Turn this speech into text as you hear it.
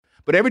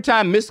But every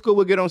time Mystical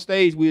would get on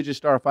stage, we'd just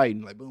start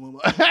fighting. Like, boom, boom,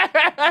 boom.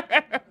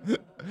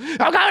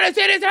 I'm coming to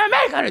see this in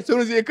America. As soon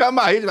as he'd come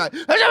out, he'd be like,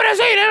 I'm coming to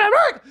see it in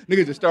America.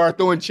 Niggas just start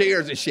throwing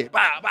chairs and shit.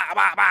 Bah, bah,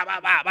 bah, bah,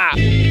 bah, bah, bah.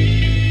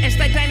 It's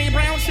the Danny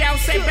Brown Show.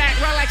 Sit back,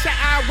 relax, you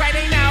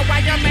already know why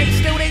you make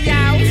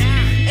studios.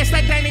 It's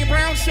the Danny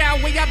Brown Show.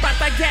 We about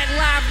to get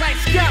live.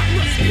 Let's go.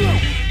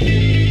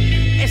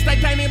 It's the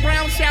Danny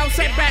Brown Show.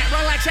 Sit back,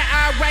 relax, you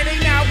already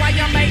know why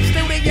you make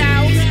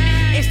studios.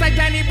 It's the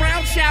Danny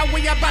Brown Show.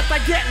 We about to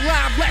get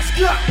live. Let's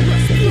go.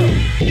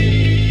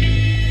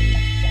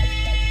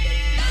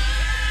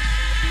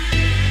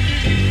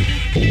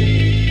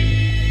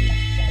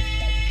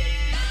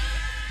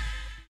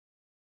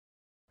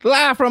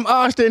 Live from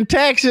Austin,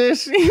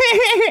 Texas.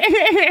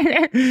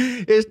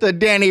 It's the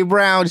Danny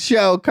Brown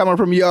Show coming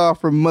from y'all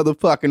from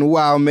motherfucking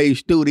Wild Made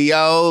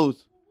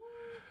Studios.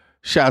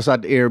 Shouts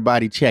out to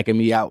everybody checking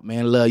me out,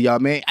 man. Love y'all,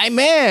 man. Hey,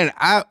 man,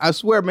 I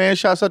swear, man,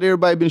 shouts out to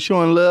everybody been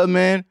showing love,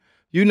 man.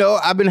 You know,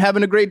 I've been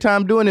having a great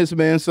time doing this,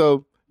 man.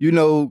 So, you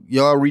know,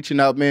 y'all reaching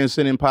out, man,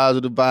 sending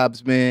positive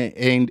vibes, man,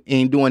 and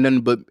ain't doing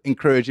nothing but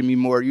encouraging me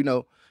more, you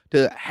know,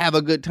 to have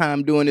a good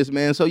time doing this,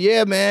 man. So,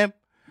 yeah, man.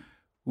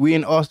 We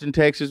in Austin,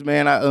 Texas,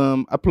 man.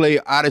 I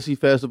played Odyssey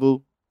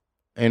Festival,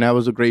 and that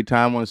was a great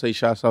time. I want to say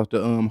shouts out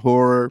to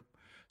Horror,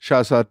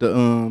 shouts out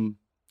to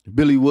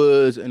Billy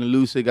Woods and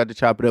Lucid. Got to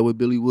chop it up with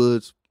Billy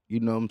Woods.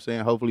 You know what I'm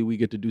saying? Hopefully we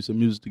get to do some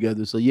music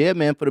together. So yeah,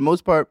 man. For the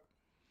most part,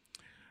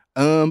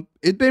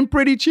 it's been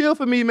pretty chill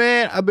for me,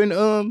 man. I've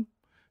been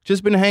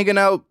just been hanging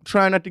out,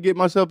 trying not to get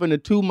myself into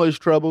too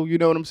much trouble. You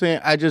know what I'm saying?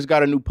 I just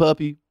got a new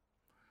puppy,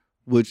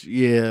 which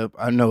yeah,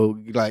 I know,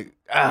 like.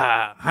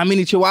 How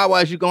many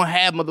chihuahuas you gonna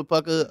have,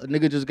 motherfucker? A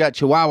nigga just got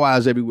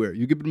chihuahuas everywhere.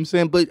 You get what I'm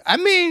saying? But I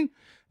mean,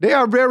 they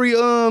are very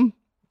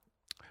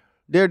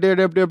they're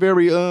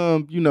very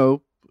you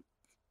know,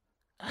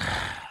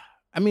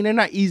 I mean, they're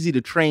not easy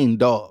to train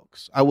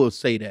dogs. I will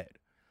say that.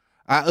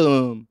 I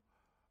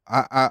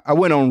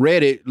went on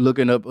Reddit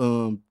looking up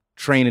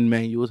training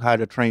manuals, how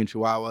to train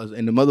chihuahuas,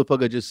 and the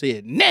motherfucker just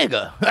said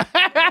nigga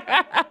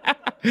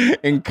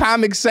in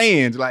Comic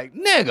Sans, like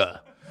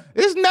nigga.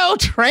 There's no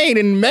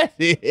training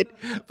method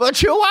for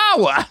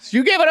chihuahuas.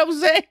 You get what I'm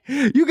saying?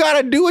 You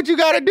got to do what you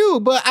got to do.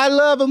 But I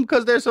love them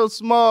because they're so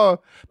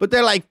small. But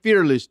they're like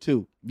fearless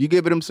too. You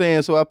get what I'm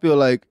saying? So I feel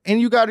like,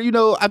 and you got to, you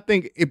know, I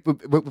think if,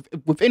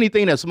 with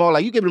anything that's small,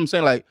 like you get what I'm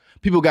saying? Like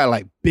people got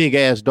like big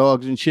ass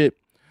dogs and shit.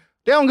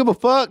 They don't give a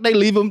fuck. They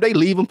leave them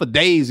for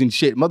days and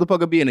shit.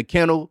 Motherfucker be in a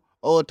kennel,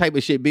 all type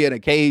of shit, be in a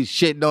cage,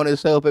 shitting on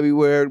itself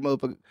everywhere.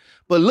 Motherfucker.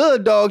 But little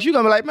dogs, you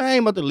gonna be like, man, I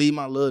ain't about to leave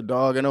my little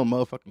dog in no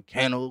motherfucking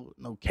kennel,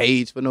 no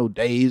cage for no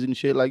days and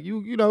shit. Like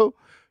you know,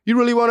 you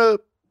really wanna,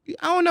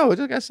 I don't know,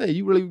 like I say,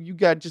 you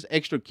got just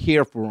extra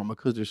care for them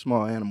because they're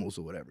small animals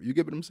or whatever. You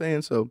get what I'm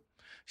saying? So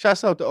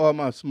shouts out to all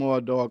my small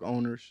dog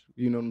owners.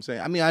 You know what I'm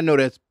saying? I mean, I know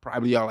that's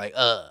probably y'all like,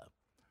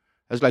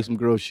 that's like some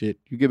girl shit.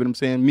 You get what I'm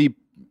saying? Me,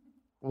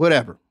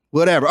 whatever.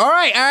 All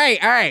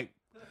right.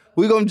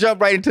 We gonna jump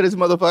right into this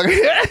motherfucker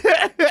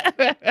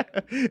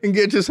and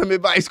get to some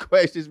advice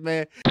questions,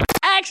 man.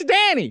 Ask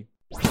Danny.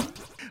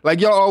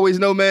 Like y'all always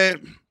know,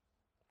 man,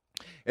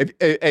 if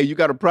hey, you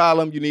got a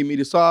problem, you need me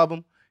to solve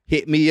them,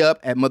 hit me up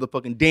at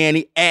motherfucking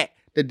Danny at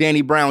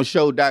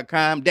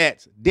thedannybrownshow.com.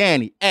 That's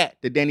Danny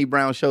at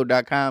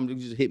thedannybrownshow.com. You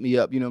just hit me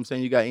up, you know what I'm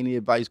saying? You got any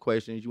advice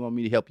questions, you want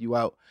me to help you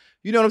out.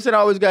 You know what I'm saying? I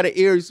always got an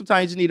ear.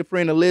 Sometimes you just need a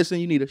friend to listen.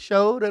 You need a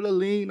shoulder to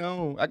lean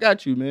on. I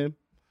got you, man.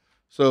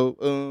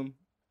 So,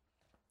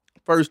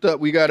 first up,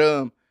 we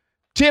got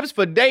tips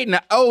for dating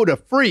an older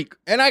freak,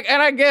 and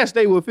I guess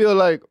they would feel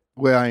like,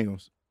 well,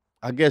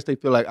 I guess they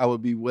feel like I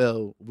would be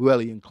well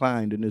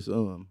inclined in this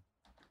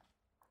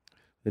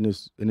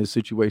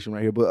situation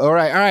right here. But all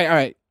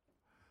right.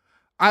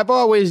 I've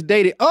always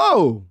dated.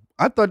 Oh,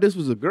 I thought this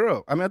was a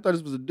girl. I mean, I thought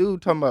this was a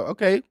dude talking about.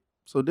 Okay,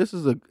 so this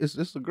is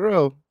a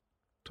girl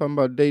talking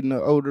about dating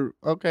an older.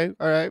 Okay,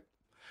 all right.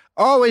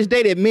 Always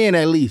dated men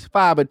at least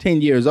 5 or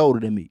 10 years older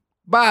than me.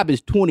 Bob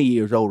is 20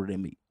 years older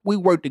than me. We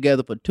worked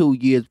together for 2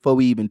 years before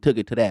we even took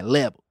it to that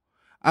level.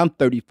 I'm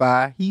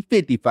 35, he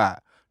 55.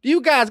 Do you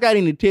guys got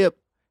any tip?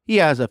 He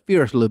has a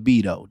fierce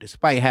libido,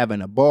 despite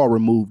having a ball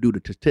removed due to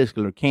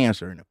testicular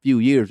cancer a few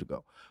years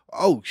ago.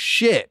 Oh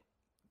shit.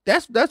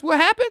 That's what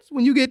happens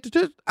when you get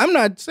to I'm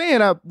not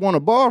saying I want a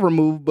ball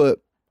removed, but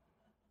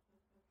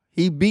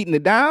he beating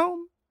it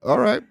down? All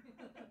right.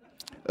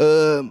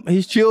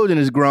 His children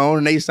is grown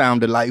and they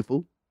sound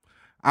delightful.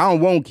 I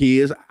don't want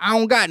kids. I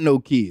don't got no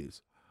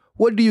kids.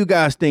 What do you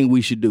guys think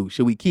we should do?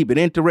 Should we keep it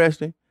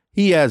interesting?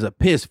 He has a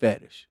piss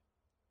fetish.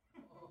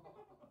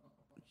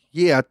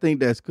 Yeah, I think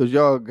that's because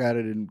y'all got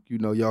it and, you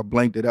know, y'all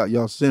blanked it out.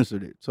 Y'all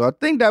censored it. So I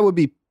think that would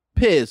be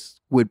piss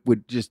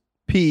with just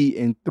P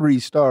and 3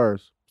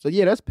 stars. So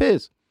yeah, that's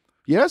piss.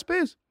 Yeah, that's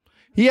piss.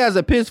 He has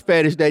a piss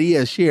fetish that he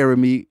has shared with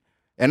me,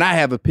 and I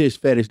have a piss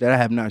fetish that I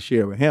have not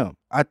shared with him.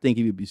 I think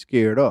he would be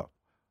scared off.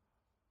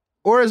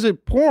 Or is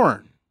it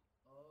porn?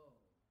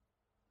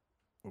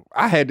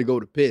 I had to go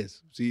to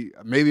piss. See,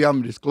 maybe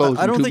I'm disclosing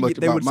too much about myself. I don't think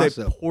they would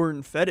say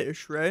porn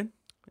fetish, right?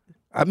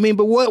 I mean,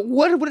 but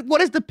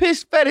what is the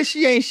piss fetish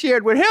she ain't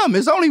shared with him?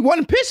 It's only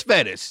one piss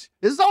fetish.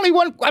 It's only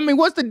one. I mean,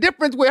 what's the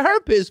difference with her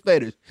piss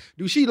fetish?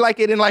 Do she like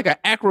it in like an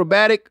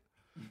acrobatic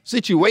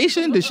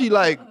situation? Does she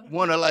like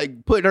want to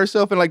like put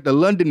herself in like the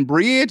London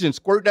Bridge and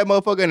squirt that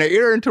motherfucker in the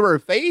air into her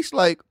face?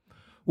 Like,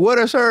 what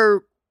is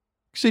her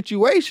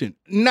situation?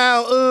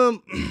 Now,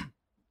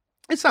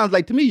 it sounds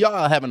like to me y'all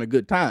are having a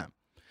good time.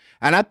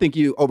 And I think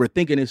you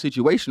overthinking this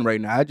situation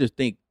right now. I just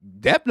think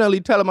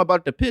definitely tell them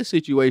about the piss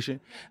situation.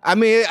 I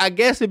mean, I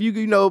guess if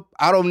you know,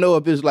 I don't know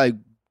if it's like,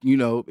 you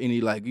know, any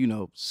like, you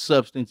know,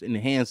 substance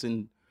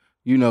enhancing,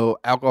 you know,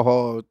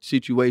 alcohol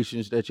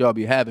situations that y'all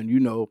be having, you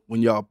know,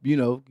 when y'all, you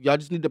know, y'all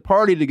just need to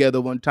party together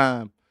one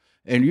time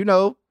and, you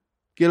know,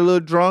 get a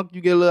little drunk,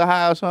 you get a little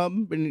high or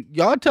something, and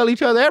y'all tell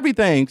each other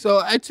everything.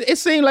 So it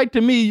seemed like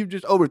to me, you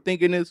just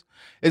overthinking this.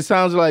 It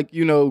sounds like,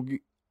 you know,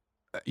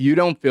 you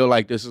don't feel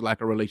like this is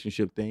like a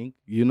relationship thing,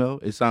 you know?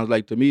 It sounds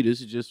like to me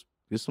this is just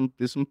there's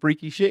some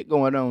freaky shit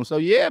going on. So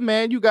yeah,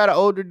 man, you got an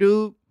older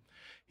dude.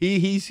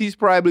 He's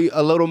probably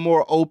a little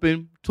more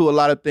open to a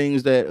lot of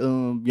things that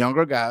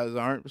younger guys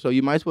aren't. So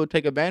you might as well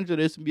take advantage of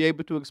this and be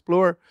able to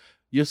explore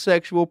your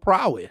sexual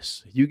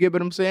prowess. You get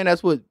what I'm saying?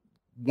 That's what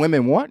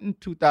women want in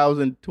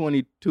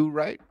 2022,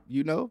 right?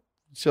 You know?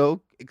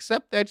 So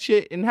accept that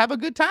shit and have a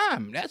good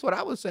time. That's what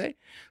I would say.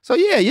 So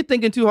yeah, you're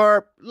thinking too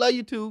hard. Love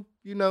you too.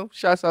 You know,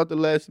 shouts out to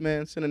Les,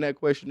 man, sending that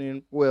question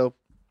in. Well,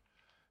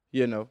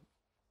 you know.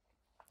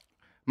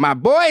 My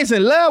boy's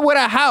in love with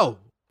a hoe.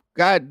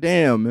 God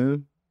damn,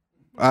 man.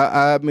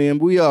 I mean,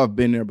 we all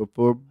been there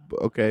before.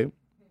 Okay.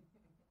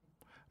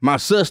 My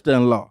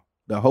sister-in-law,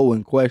 the hoe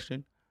in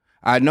question,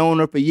 I'd known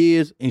her for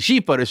years, and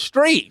she for the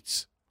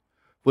streets.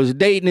 Was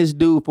dating this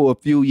dude for a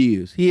few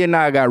years. He and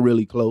I got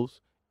really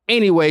close.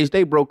 Anyways,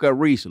 they broke up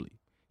recently.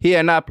 He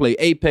and I play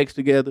Apex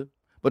together.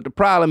 But the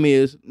problem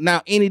is,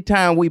 now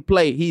anytime we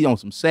play, he's on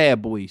some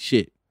sad boy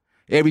shit.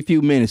 Every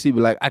few minutes, he be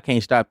like, I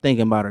can't stop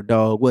thinking about her,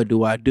 dog. What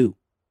do I do?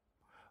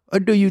 Or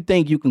do you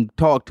think you can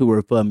talk to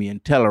her for me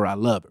and tell her I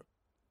love her?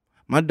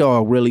 My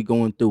dog really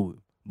going through it.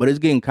 But it's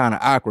getting kind of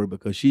awkward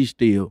because she's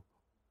still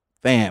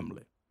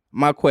family.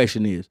 My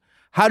question is,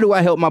 how do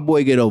I help my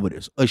boy get over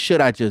this? Or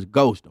should I just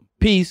ghost him?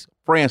 Peace,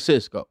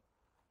 Francisco.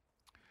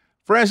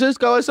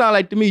 Francisco, it sounds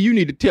like to me you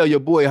need to tell your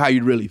boy how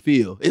you really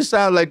feel. It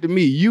sounds like to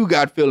me you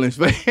got feelings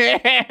for and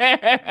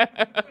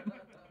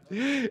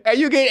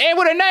you get and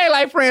with a name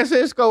like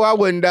Francisco, I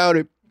wouldn't doubt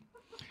it.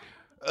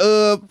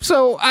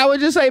 So I would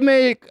just say,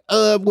 man,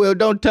 well,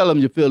 don't tell him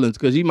your feelings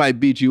because he might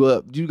beat you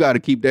up. You got to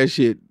keep that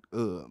shit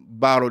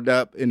bottled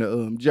up in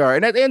a jar.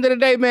 And at the end of the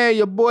day, man,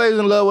 your boy's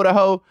in love with a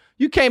hoe.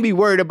 You can't be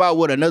worried about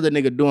what another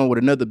nigga doing with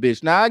another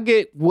bitch. Now I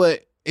get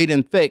what it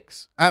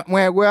affects.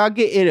 Where I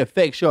get it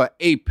affects your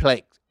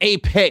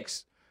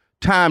apex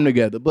time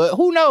together. But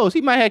who knows?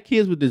 He might have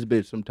kids with this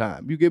bitch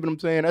sometime. You get what I'm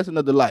saying? That's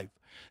another life.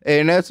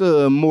 And that's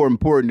more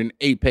important than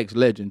Apex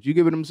Legends. You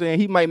get what I'm saying?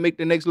 He might make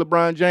the next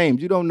LeBron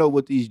James. You don't know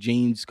what these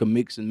genes can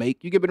mix and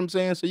make. You get what I'm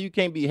saying? So you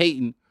can't be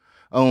hating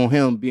on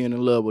him being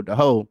in love with the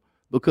hoe.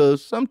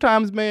 Because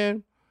sometimes,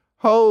 man,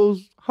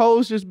 hoes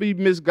just be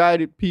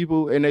misguided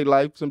people in their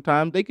life.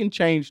 Sometimes they can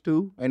change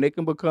too. And they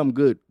can become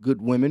good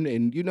women.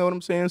 And you know what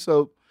I'm saying?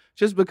 So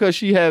just because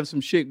she had some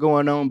shit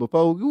going on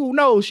before, who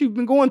knows? She's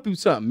been going through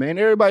something, man.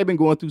 Everybody been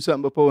going through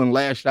something before and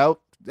lashed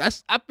out.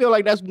 I feel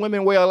like that's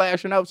women way of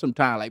lashing out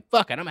sometimes. Like,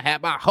 fuck it, I'm gonna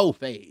have my hoe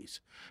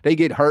phase. They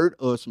get hurt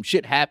or some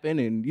shit happen,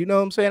 and you know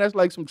what I'm saying? That's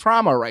like some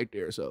trauma right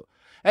there. So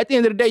at the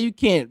end of the day, you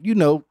can't, you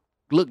know,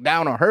 look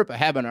down on her for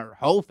having her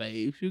hoe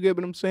phase. You get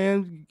what I'm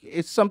saying?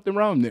 It's something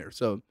wrong there.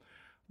 So,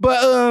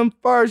 but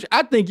far as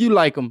I think you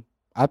like him.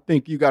 I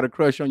think you got a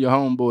crush on your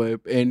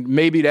homeboy, and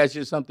maybe that's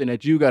just something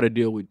that you got to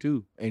deal with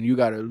too, and you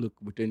got to look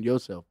within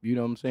yourself. You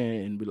know what I'm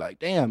saying? And be like,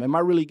 damn, am I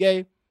really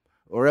gay,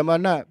 or am I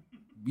not?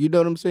 You know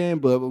what I'm saying?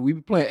 But when we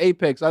be playing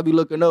Apex, I be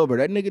looking over.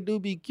 That nigga do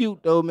be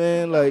cute though,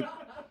 man. Like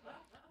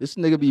this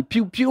nigga be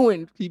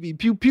pew-pewing. He be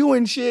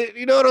pew-pewing shit.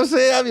 You know what I'm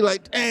saying? I be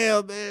like,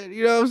 damn, man.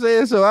 You know what I'm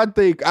saying? So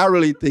I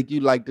really think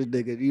you like this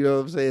nigga. You know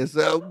what I'm saying?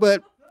 So,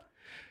 but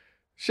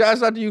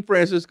shouts out to you,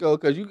 Francisco,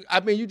 because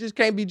you just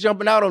can't be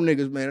jumping out on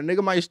niggas, man. A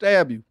nigga might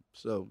stab you.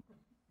 So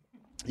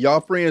y'all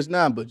friends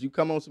now, but you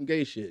come on some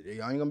gay shit.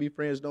 Y'all ain't gonna be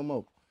friends no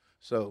more.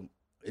 So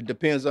it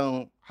depends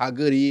on how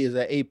good he is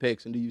at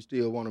Apex and do you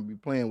still want to be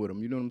playing with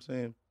him. You know what I'm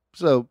saying?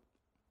 So,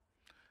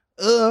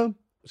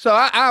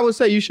 I would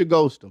say you should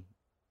ghost him.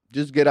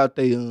 Just get out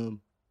they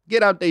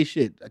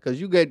shit. Because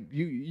you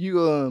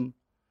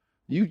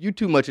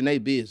too much in their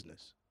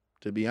business,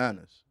 to be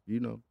honest. You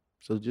know?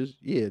 So just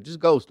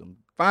ghost him.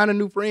 Find a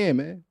new friend,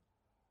 man.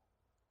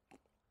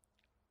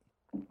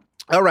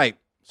 All right.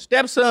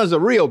 Stepson's a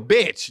real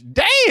bitch.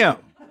 Damn.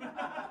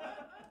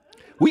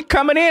 We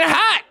coming in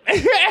hot.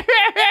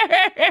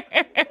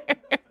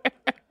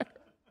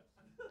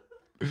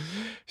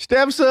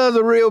 Stepson's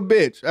a real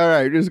bitch. All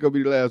right, this is going to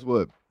be the last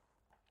one.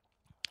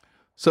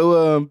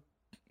 So,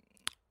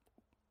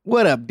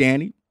 what up,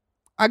 Danny?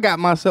 I got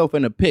myself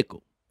in a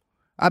pickle.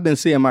 I've been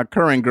seeing my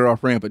current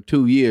girlfriend for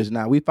 2 years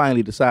now. We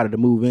finally decided to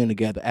move in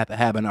together after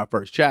having our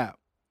first child.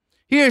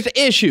 Here's the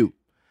issue.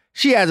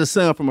 She has a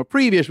son from a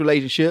previous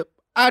relationship.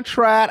 I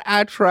tried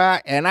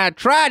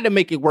to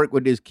make it work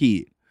with this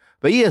kid.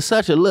 But he is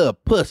such a little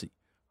pussy.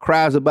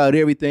 Cries about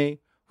everything.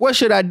 What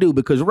should I do?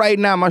 Because right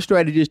now my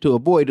strategy is to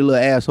avoid the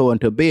little asshole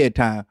until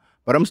bedtime.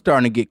 But I'm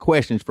starting to get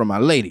questions from my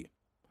lady.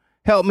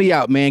 Help me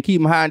out, man.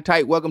 Keep him high and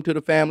tight. Welcome to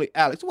the family,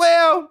 Alex.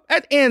 Well,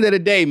 at the end of the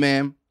day,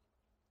 man,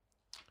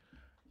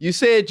 you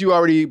said you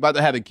already about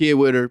to have a kid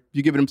with her.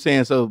 You get what I'm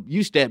saying? So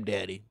you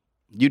stepdaddy.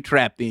 You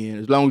trapped in.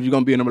 As long as you're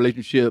going to be in a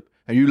relationship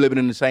and you living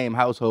in the same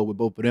household with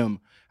both of them.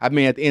 I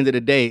mean, at the end of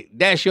the day,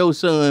 that's your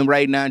son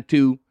right now,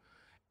 too.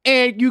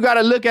 And you got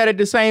to look at it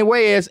the same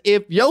way as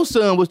if your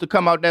son was to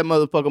come out that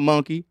motherfucking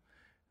monkey.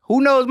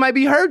 Who knows, might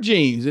be her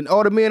genes and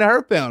all the men in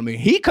her family.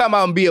 He come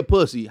out and be a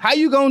pussy. How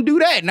you going to do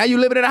that? Now you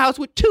living in a house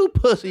with 2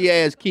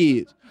 pussy-ass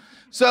kids.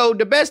 So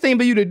the best thing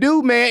for you to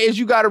do, man, is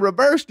you got to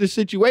reverse the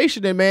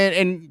situation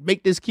and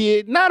make this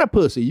kid not a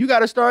pussy. You got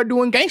to start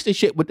doing gangster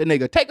shit with the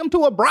nigga. Take him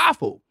to a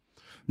brothel.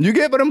 You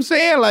get what I'm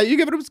saying? Like,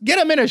 get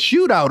him in a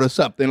shootout or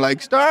something.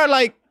 Like,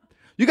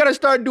 you got to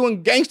start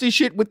doing gangster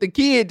shit with the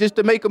kid just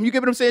to make them, you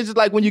get what I'm saying? It's just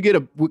like when you get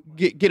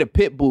a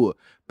pit bull.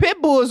 Pit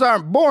bulls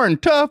aren't born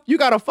tough. You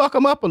got to fuck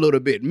them up a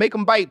little bit. Make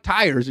them bite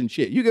tires and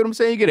shit. You get what I'm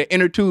saying? You get an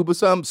inner tube or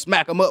something,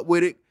 smack them up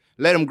with it,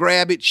 let them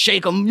grab it,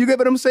 shake them. You get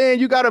what I'm saying?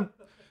 You got to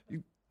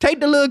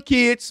take the little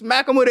kid,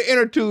 smack him with an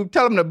inner tube,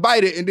 tell him to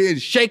bite it, and then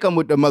shake him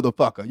with the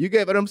motherfucker. You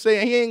get what I'm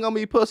saying? He ain't going to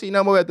be pussy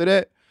no more after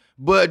that.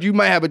 But you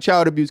might have a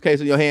child abuse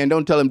case in your hand.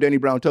 Don't tell him Danny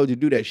Brown told you to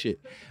do that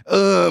shit.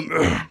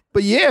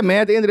 But yeah,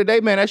 man, at the end of the day,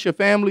 man, that's your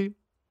family.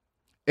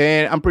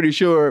 And I'm pretty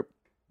sure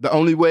the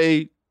only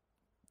way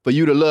for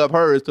you to love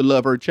her is to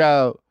love her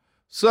child.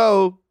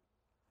 So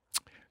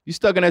you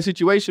stuck in that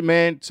situation,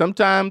 man.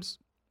 Sometimes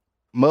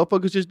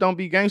motherfuckers just don't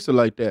be gangster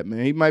like that,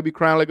 man. He might be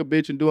crying like a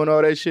bitch and doing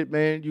all that shit,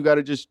 man. You got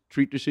to just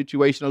treat the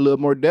situation a little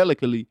more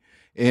delicately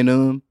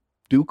and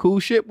do cool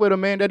shit with a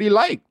man that he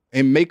like.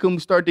 And make him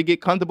start to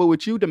get comfortable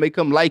with you to make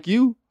him like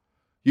you,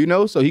 you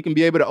know, so he can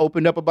be able to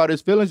open up about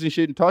his feelings and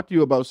shit and talk to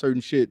you about certain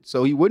shit.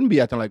 So he wouldn't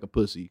be acting like a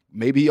pussy.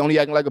 Maybe he only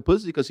acting like a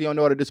pussy because he don't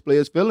know how to display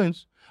his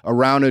feelings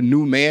around a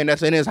new man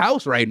that's in his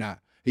house right now.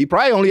 He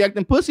probably only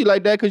acting pussy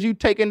like that because you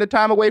taking the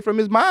time away from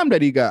his mom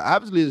that he got.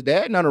 Obviously his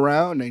dad not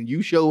around and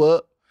you show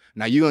up.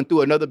 Now you done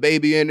threw another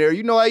baby in there.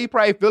 You know how he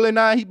probably feeling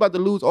now? He about to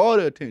lose all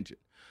the attention.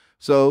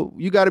 So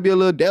you got to be a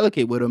little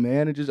delicate with him,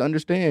 man, and just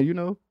understand, you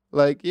know.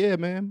 Like, yeah,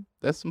 man,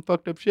 that's some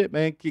fucked up shit,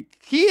 man.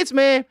 Kids,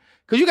 man,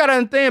 because you got to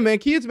understand, man,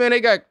 kids, man,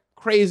 they got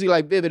crazy,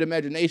 like, vivid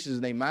imaginations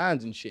in their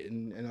minds and shit.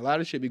 And a lot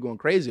of shit be going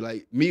crazy.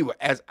 Like, me,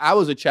 as I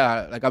was a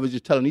child, like I was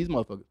just telling these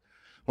motherfuckers,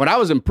 when I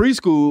was in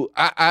preschool,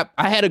 I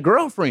had a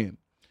girlfriend.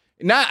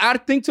 Now, I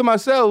think to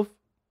myself,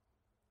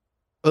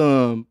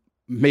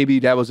 maybe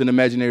that was an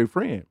imaginary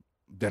friend,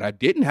 that I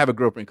didn't have a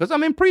girlfriend because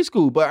I'm in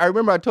preschool. But I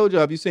remember I told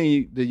y'all, if you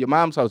seen Your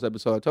Mom's House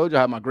episode, I told you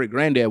how my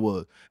great-granddad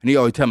was. And he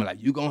always tell me,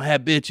 like, you gonna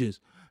have bitches.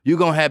 You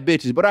gonna have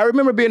bitches. But I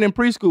remember being in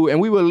preschool and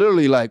we were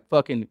literally like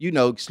fucking, you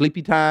know,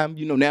 sleepy time,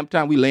 you know, nap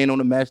time, we laying on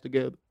the mats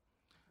together.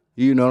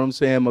 You know what I'm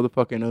saying?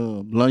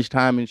 Motherfucking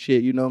lunchtime and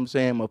shit, you know what I'm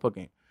saying?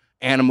 Motherfucking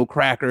animal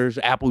crackers,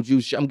 apple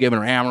juice. I'm giving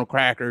her animal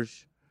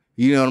crackers.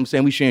 You know what I'm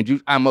saying? We sharing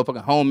juice. I'm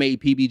motherfucking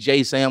homemade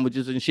PBJ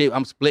sandwiches and shit.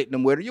 I'm splitting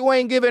them with her. You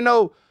ain't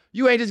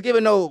just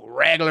giving no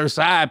regular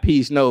side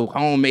piece, no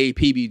homemade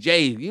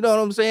PBJ. You know what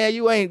I'm saying?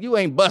 You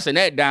ain't busting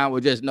that down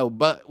with just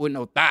with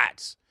no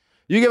thoughts.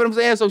 You get what I'm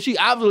saying? So she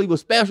obviously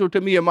was special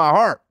to me in my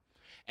heart.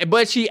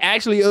 But she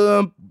actually,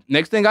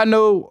 next thing I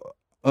know,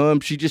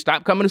 she just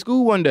stopped coming to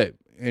school one day.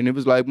 And it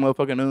was like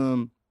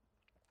motherfucking,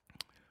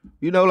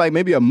 you know, like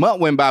maybe a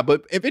month went by.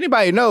 But if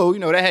anybody know, you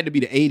know, that had to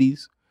be the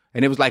 80s.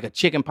 And it was like a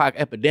chickenpox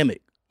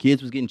epidemic.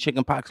 Kids was getting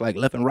chickenpox like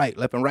left and right.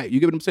 You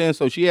get what I'm saying?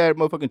 So she had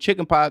motherfucking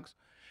chickenpox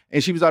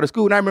and she was out of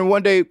school. And I remember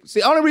one day, see,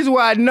 the only reason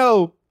why I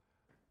know,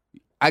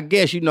 I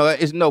guess, you know,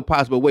 it's no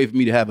possible way for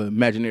me to have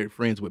imaginary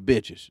friends with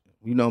bitches.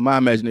 You know, my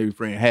imaginary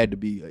friend had to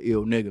be an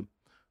ill nigga.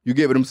 You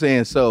get what I'm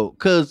saying? So,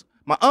 because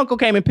my uncle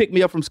came and picked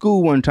me up from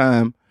school one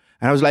time,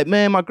 and I was like,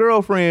 man, my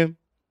girlfriend,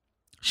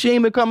 she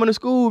ain't been coming to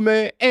school,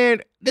 man.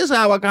 And this is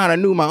how I kind of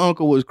knew my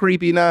uncle was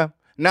creepy now.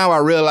 Now I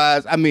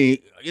realize, I mean,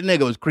 your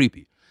nigga was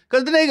creepy.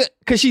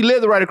 Because she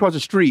lived right across the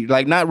street.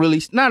 Like, not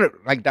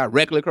like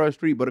directly across the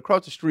street, but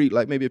across the street,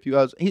 like maybe a few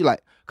hours. He's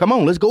like, come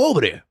on, let's go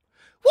over there.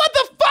 What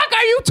the fuck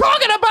are you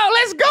talking about?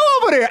 Let's go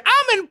over there.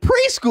 I'm in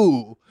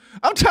preschool.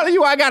 I'm telling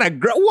you, I got a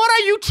girl. What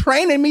are you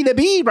training me to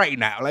be right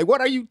now? Like,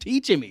 what are you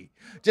teaching me?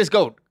 Just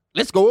go,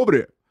 let's go over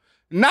there.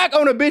 Knock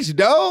on a bitch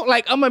door.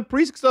 Like, I'm in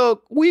preschool,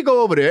 so we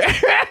go over there.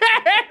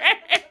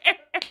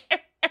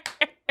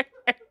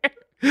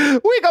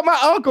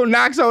 My uncle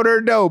knocks on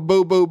her door.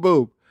 Boo, boo,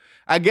 boo.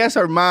 I guess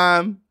her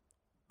mom,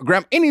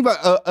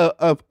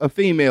 a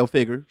female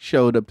figure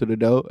showed up to the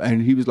door,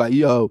 and he was like,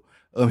 yo,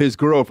 his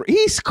girlfriend.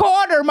 He's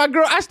called her my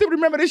girl. I still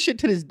remember this shit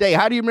to this day.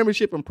 How do you remember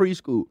shit from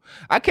preschool?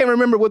 I can't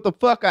remember what the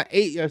fuck I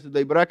ate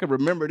yesterday, but I can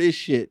remember this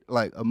shit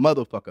like a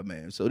motherfucker,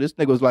 man. So this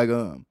nigga was like,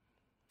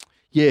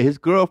 yeah, his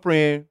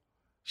girlfriend,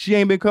 she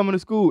ain't been coming to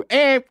school.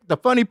 And the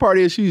funny part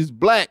is she's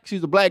black.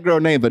 She's a black girl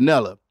named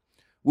Vanilla.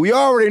 We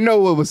already know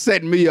what was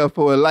setting me up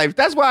for in life.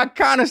 That's why I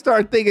kind of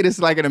start thinking it's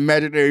like an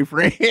imaginary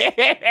friend.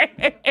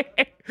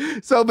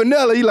 So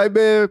Vanilla, he like,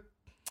 man,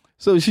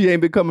 so she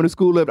ain't been coming to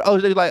school.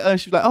 She's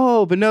like,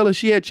 oh, Vanilla,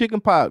 she had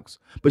chicken pox,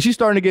 but she's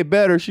starting to get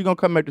better. She gonna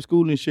come back to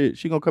school and shit.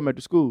 She gonna come back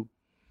to school.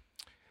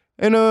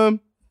 And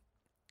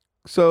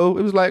so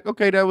it was like,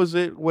 okay, that was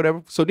it,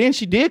 whatever. So then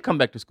she did come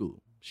back to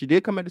school.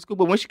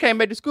 But when she came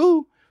back to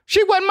school,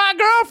 she wasn't my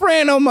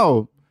girlfriend no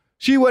more.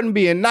 She wasn't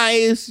being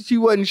nice. She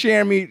wasn't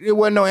sharing me. It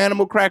wasn't no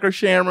animal cracker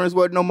sharers.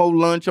 Wasn't no more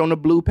lunch on the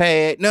blue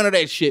pad. None of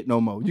that shit no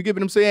more. You get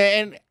what I'm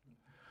saying? And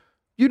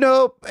you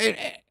know,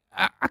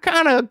 I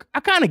kind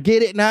of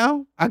get it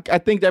now. I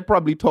think that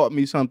probably taught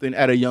me something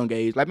at a young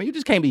age. Like, man, you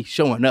just can't be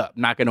showing up,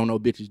 knocking on no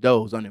bitches'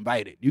 doors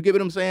uninvited. You get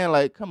what I'm saying?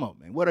 Like, come on,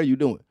 man, what are you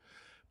doing?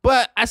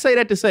 But I say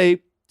that to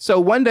say, so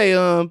one day,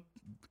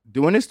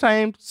 during this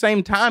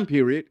same time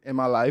period in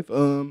my life,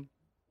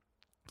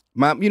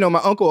 my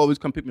uncle always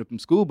come pick me up from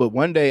school, but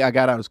one day I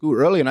got out of school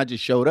early and I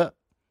just showed up.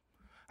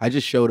 I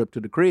just showed up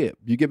to the crib.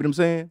 You get what I'm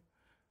saying?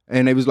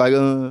 And they was like,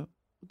 what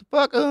the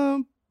fuck,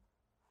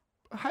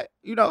 how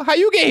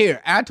you get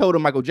here? And I told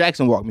him Michael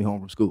Jackson walked me home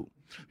from school.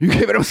 You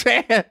get what I'm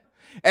saying?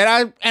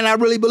 And I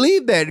really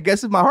believe that. I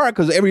guess it's my heart,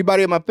 because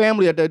everybody in my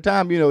family at that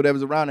time, that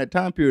was around that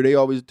time period, they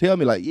always tell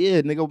me like,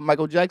 yeah, nigga,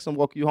 Michael Jackson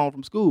walked you home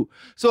from school.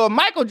 So if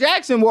Michael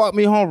Jackson walked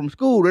me home from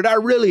school, did I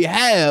really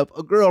have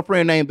a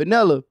girlfriend named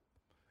Vanilla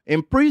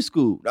in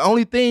preschool? The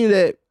only thing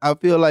that I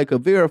feel like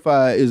could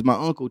verify is my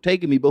uncle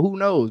taking me, but who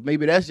knows?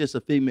 Maybe that's just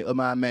a figment of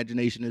my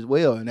imagination as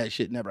well, and that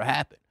shit never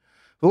happened.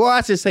 But well,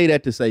 I just say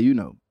that to say,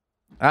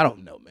 I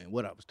don't know, man,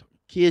 what I was talking.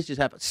 Kids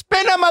just have to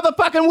spin that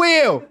motherfucking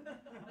wheel.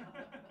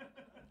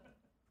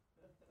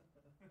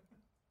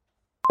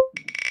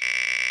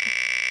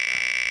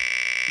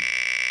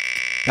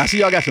 Now, see,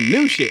 y'all got some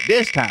new shit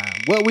this time.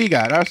 What we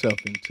got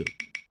ourselves into.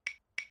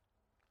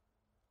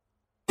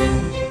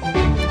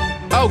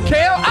 Oh,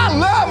 kale? I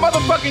love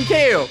motherfucking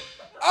kale.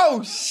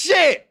 Oh,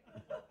 shit.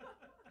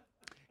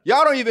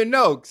 Y'all don't even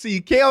know. See,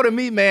 kale to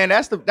me, man,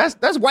 that's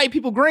white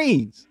people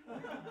greens.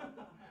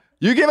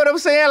 You get what I'm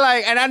saying?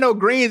 Like, and I know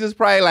greens is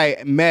probably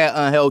like mad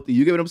unhealthy.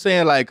 You get what I'm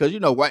saying? Like, cause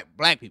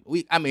black people,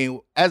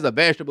 as a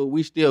vegetable,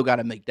 we still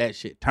gotta make that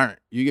shit turn.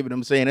 You get what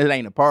I'm saying? It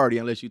ain't a party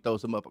unless you throw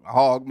some up a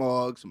hog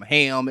mug, some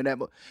ham and that.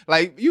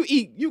 Like,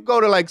 you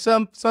go to like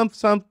some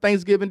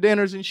Thanksgiving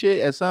dinners and shit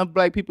at some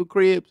black people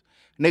cribs,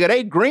 nigga,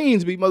 they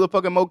greens be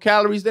motherfucking more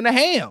calories than the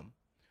ham.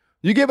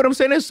 You get what I'm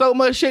saying? There's so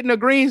much shit in the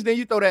greens, then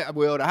you throw that,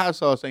 well, the hot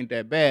sauce ain't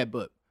that bad,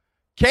 but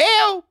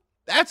kale,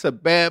 that's a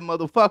bad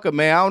motherfucker,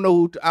 man. I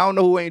don't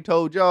know who ain't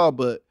told y'all,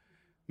 but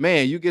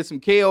man, you get some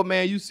kale,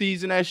 man. You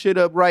season that shit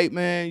up right,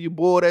 man. You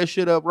boil that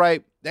shit up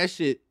right. That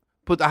shit,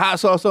 put the hot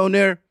sauce on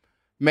there,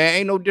 man,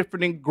 ain't no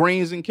different than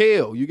greens and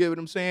kale. You get what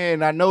I'm saying?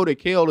 And I know that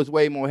kale is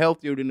way more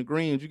healthier than the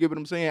greens. You get what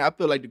I'm saying? I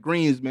feel like the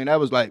greens, man, that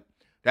was like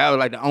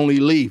the only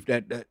leaf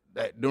that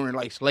during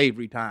like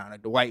slavery time,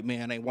 like the white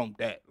man ain't want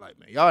that. Like,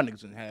 man, y'all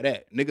niggas didn't have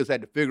that. Niggas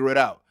had to figure it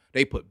out.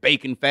 They put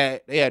bacon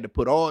fat. They had to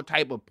put all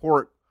type of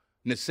pork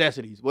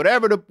necessities.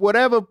 Whatever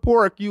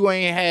pork you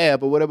ain't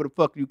have or whatever the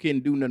fuck you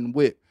couldn't do nothing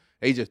with,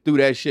 they just threw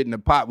that shit in the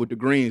pot with the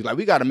greens. Like,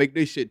 we got to make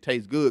this shit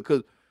taste good,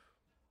 because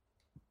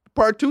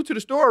part 2 to the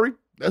story,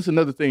 that's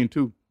another thing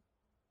too.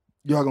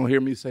 Y'all gonna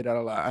hear me say that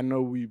a lot. I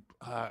know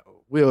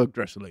we'll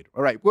address it later.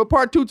 All right, well,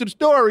 part 2 to the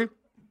story.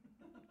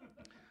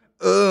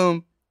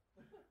 Who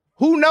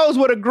knows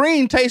what a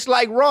green tastes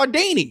like raw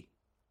dini?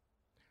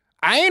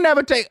 I ain't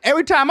never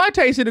every time I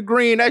tasted a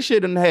green, that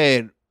shit done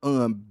had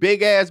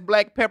big ass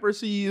black pepper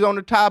seeds on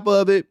the top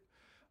of it.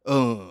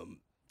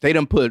 They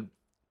done put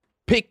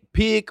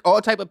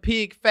all type of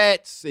pig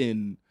fats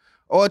and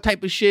all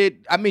type of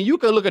shit. I mean, you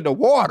could look at the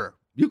water.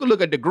 You could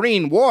look at the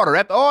green water.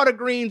 After all the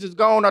greens is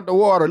gone out the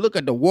water, look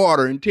at the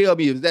water and tell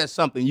me if that's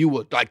something you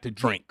would like to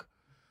drink.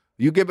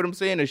 You get what I'm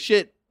saying? The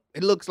shit,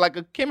 it looks like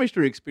a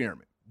chemistry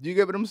experiment. You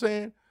get what I'm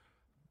saying?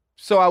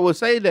 So I would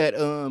say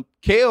that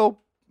kale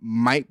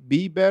might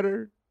be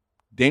better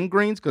than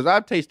greens, because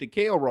I've tasted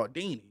kale raw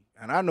dini,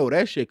 and I know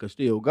that shit could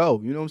still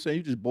go. You know what I'm saying?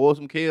 You just boil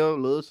some kale, a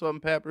little salt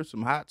and pepper,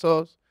 some hot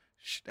sauce.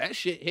 That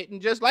shit hitting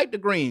just like the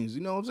greens.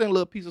 You know what I'm saying? A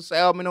little piece of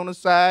salmon on the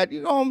side.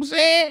 You know what I'm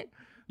saying?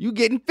 You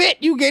getting fit.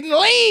 You getting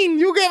lean.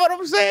 You get what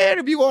I'm saying?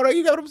 If you want to,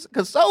 you get what I'm saying?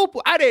 Because soul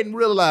food, I didn't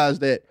realize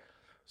that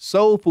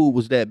soul food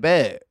was that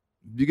bad.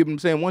 You get what I'm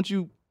saying? Once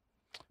you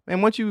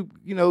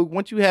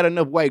had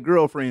enough white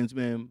girlfriends,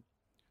 man,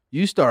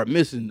 you start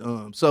missing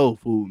soul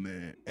food,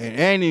 man. And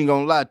I ain't even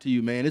gonna lie to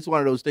you, man. It's one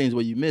of those things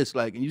where you miss,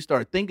 like, and you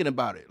start thinking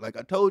about it. Like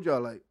I told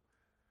y'all, like,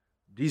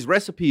 these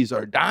recipes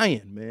are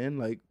dying, man.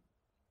 Like,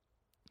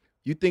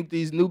 you think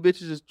these new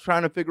bitches is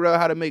trying to figure out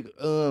how to make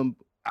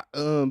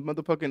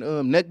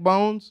motherfucking neck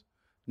bones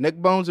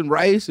and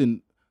rice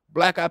and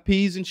black eyed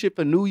peas and shit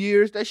for New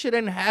Year's? That shit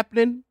ain't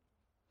happening.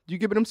 You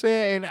get what I'm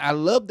saying? And I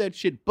love that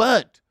shit,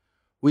 but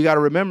we got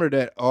to remember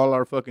that all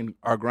our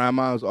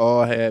grandmas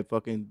all had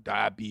fucking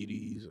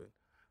diabetes and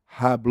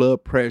high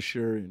blood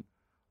pressure and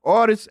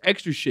all this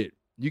extra shit.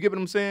 You get what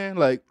I'm saying?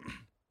 Like,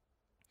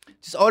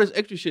 just all this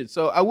extra shit.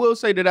 So I will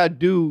say that I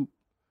do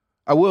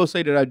I will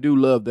say that I do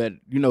love that,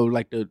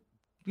 like the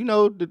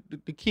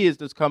kids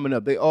that's coming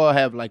up, they all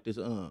have like this,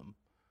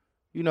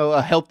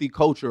 a healthy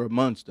culture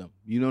amongst them.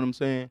 You know what I'm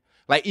saying?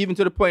 Like even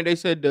to the point they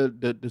said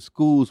the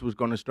schools was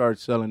gonna start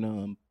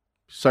selling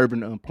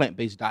serving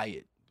plant-based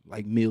diet,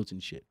 like meals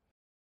and shit.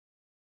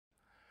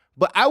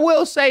 But I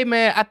will say,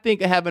 man, I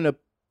think having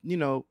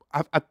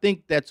I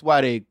think that's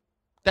why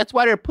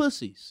they're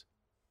pussies.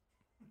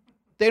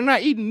 They're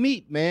not eating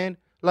meat, man.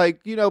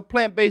 Like,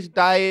 plant-based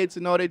diets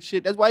and all that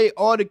shit. That's why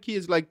all the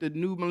kids, like the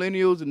new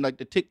millennials and like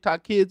the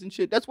TikTok kids and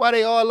shit, that's why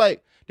they all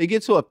like, they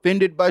get so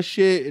offended by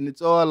shit, and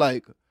it's all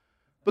like,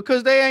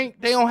 because they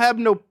don't have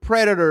no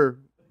predator,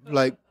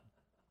 like,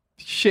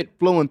 shit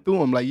flowing through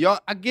them. Like, y'all,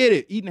 I get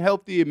it. Eating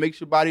healthy, it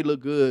makes your body look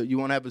good. You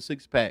want to have a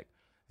six-pack,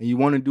 and you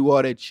want to do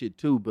all that shit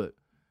too, but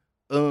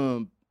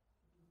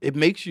it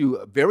makes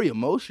you very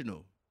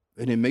emotional,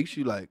 and it makes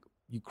you like,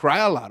 you cry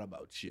a lot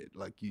about shit.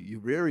 Like you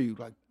very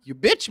like you're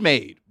bitch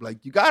made.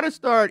 Like you gotta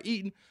start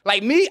eating.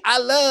 Like me,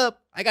 I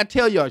gotta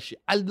tell y'all shit.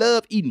 I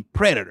love eating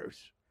predators.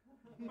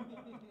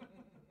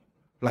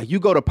 Like you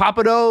go to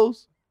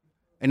Papados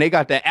and they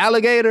got that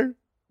alligator.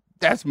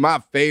 That's my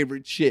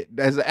favorite shit.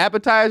 As an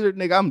appetizer,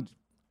 nigga,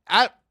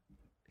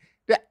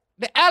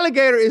 the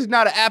alligator is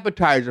not an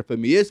appetizer for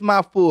me. It's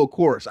my full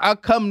course. I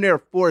come there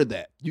for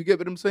that. You get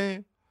what I'm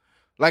saying?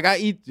 Like, I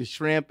eat the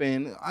shrimp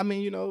and,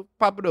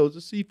 Papados,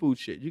 the seafood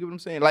shit. You get what I'm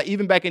saying? Like,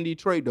 even back in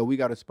Detroit, though, we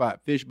got a spot,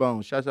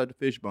 Fishbones. Shouts out to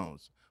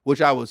Fishbones,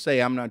 which I would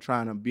say I'm not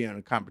trying to be in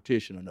a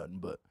competition or nothing,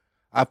 but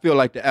I feel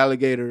like the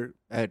alligator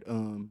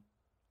in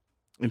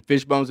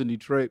Fishbones in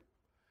Detroit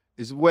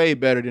is way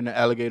better than the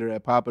alligator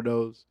at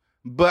Papados.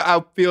 But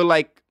I feel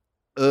like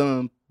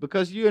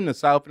because you're in the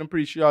South, and I'm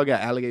pretty sure y'all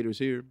got alligators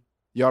here,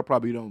 y'all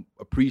probably don't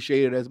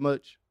appreciate it as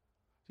much.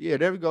 Yeah,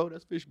 there we go.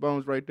 That's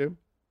Fishbones right there.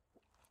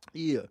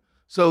 Yeah.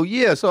 So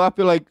I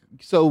feel like,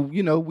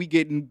 we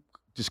getting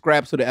the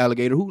scraps of the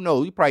alligator. Who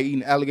knows? We probably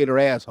eating alligator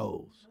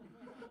assholes.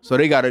 So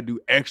they got to do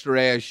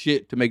extra ass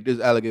shit to make this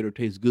alligator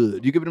taste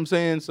good. You get what I'm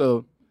saying?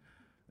 So.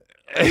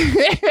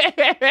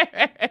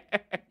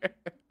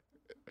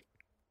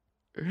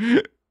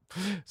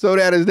 So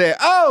that is that.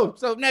 Oh,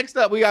 so next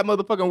up, we got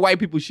motherfucking white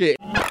people shit.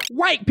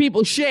 White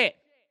people shit.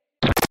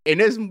 And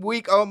this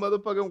week on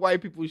motherfucking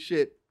white people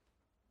shit,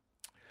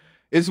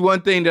 it's one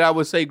thing that I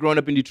would say growing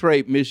up in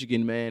Detroit,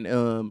 Michigan,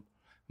 man.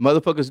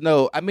 Motherfuckers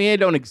know, it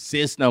don't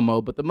exist no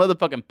more, but the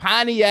motherfucking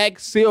Pontiac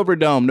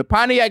Silverdome. The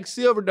Pontiac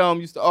Silverdome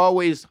used to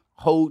always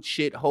hold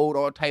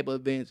all type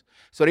of events.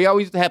 So they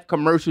always used to have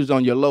commercials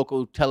on your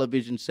local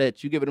television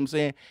sets. You get what I'm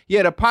saying?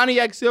 Yeah, the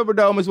Pontiac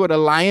Silverdome is where the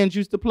Lions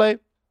used to play.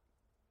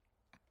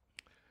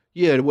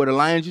 Yeah, where the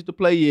Lions used to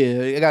play.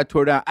 Yeah, it got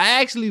tore down.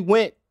 I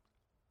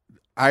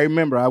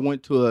remember I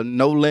went to a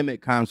No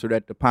Limit concert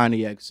at the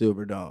Pontiac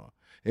Silverdome.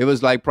 It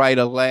was like probably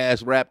the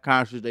last rap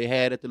concert they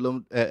had at the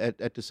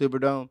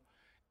Silverdome.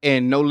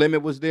 And No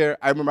Limit was there.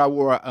 I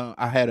remember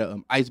I had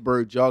an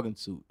iceberg jogging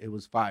suit. It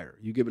was fire.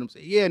 You get what I'm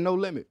saying? Yeah, No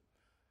Limit.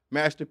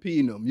 Master P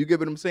and them. You get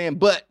what I'm saying?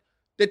 But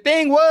the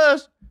thing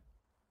was,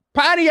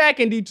 Pontiac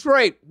and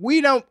Detroit,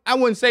 I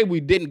wouldn't say we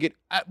didn't get,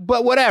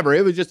 but whatever.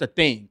 It was just a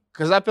thing.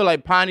 Because I feel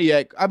like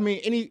Pontiac,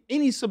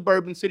 any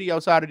suburban city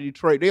outside of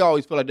Detroit, they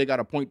always feel like they got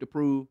a point to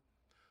prove.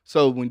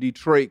 So when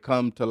Detroit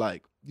come to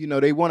like,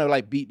 they want to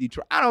like beat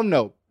Detroit. I don't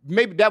know.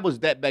 Maybe that was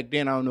that back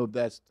then. I don't know if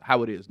that's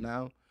how it is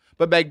now.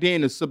 But back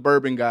then, the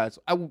suburban guys,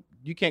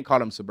 you can't call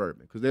them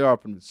suburban because they are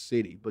from the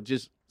city. But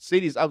just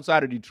cities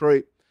outside of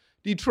Detroit,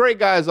 Detroit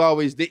guys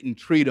always didn't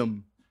treat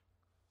them.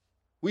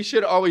 We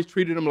should have always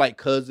treated them like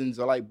cousins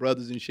or like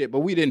brothers and shit, but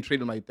we didn't treat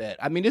them like that.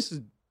 This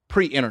is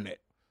pre-internet.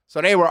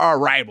 So they were our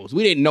rivals.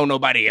 We didn't know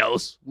nobody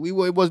else. It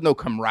was no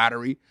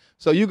camaraderie.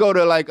 So you go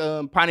to like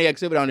Pontiac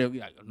Silverdome,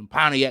 like them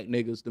Pontiac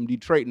niggas, them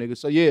Detroit niggas.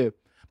 So yeah.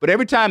 But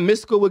every time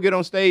Mystical would get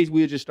on stage,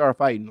 we would just start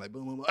fighting. Like,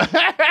 boom, boom, boom.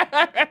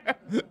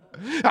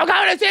 I'm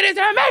coming to see this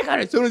in America.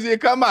 As soon as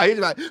he'd come out, he's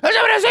like, I'm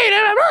coming to see this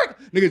in America.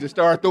 Niggas just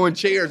start throwing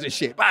chairs and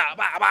shit. Bow,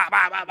 bow, bow,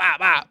 bow, bow, bow,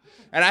 bow.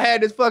 And I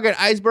had this fucking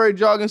iceberg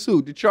jogging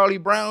suit, the Charlie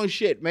Brown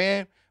shit,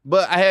 man.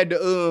 But I had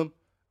to,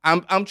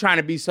 I'm trying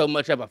to be so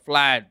much of a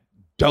fly,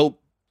 dope,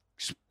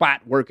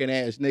 spot working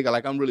ass nigga.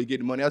 Like, I'm really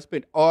getting money. I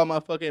spent all my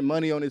fucking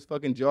money on this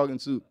fucking jogging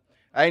suit.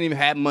 I didn't even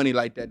have money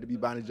like that to be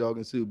buying a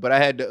jogging suit. But I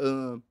had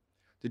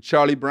the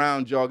Charlie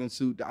Brown jogging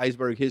suit, the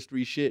iceberg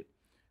history shit,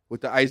 with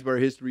the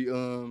iceberg history,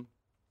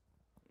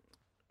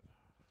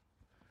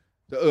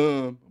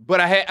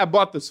 but I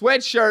bought the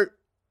sweatshirt,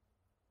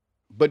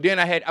 but then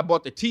I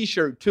bought the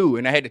t-shirt too,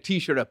 and I had the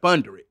t-shirt up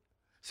under it.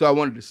 So I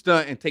wanted to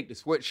stunt and take the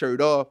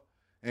sweatshirt off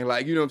and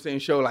like, you know what I'm saying,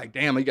 show like,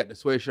 damn, you got the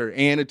sweatshirt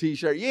and the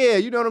t-shirt. Yeah,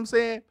 you know what I'm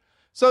saying?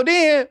 So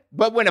then,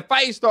 but when the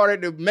fight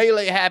started, the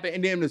melee happened,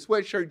 and then the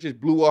sweatshirt just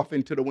blew off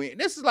into the wind.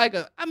 This is like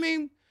I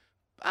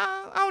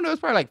don't know, it's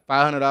probably like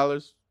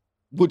 $500,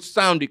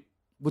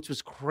 which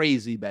was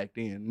crazy back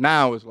then.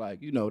 Now it's like,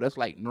 that's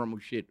like normal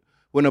shit.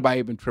 Wouldn't nobody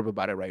even trip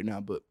about it right now,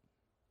 but.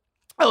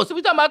 Oh, so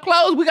we talking about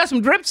clothes? We got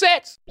some drip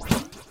sets?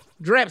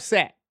 Drip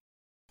set.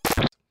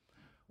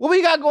 What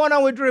we got going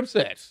on with drip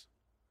sets?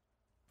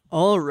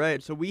 All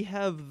right, so we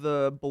have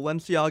the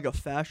Balenciaga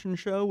fashion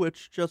show,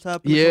 which just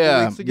happened a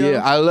couple weeks ago.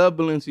 Yeah, I love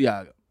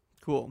Balenciaga.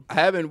 Cool. I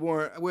haven't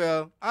worn.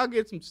 Well, I'll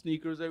get some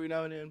sneakers every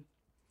now and then.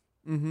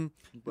 Mm-hmm.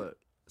 But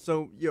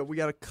so yeah, we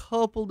got a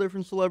couple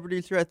different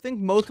celebrities here. I think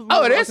most of them.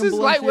 oh, are this rocking is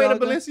like wearing a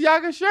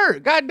Balenciaga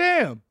shirt.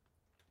 Goddamn.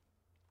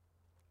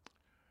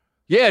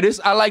 Yeah,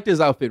 I like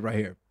this outfit right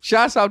here.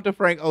 Shouts out to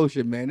Frank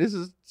Ocean, man.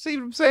 See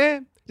what I'm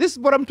saying? This is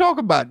what I'm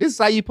talking about. This is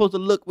how you supposed to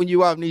look when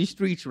you out in these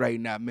streets right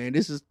now, man.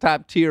 This is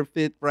top tier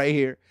fit right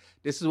here.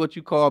 This is what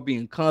you call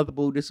being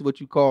comfortable. This is what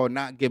you call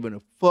not giving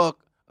a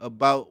fuck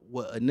about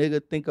what a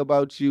nigga think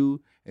about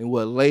you and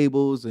what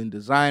labels and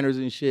designers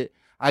and shit.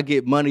 I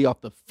get money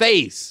off the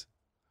face.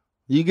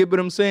 You get what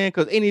I'm saying?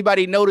 Because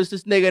anybody notice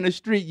this nigga in the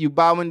street, you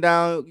bowing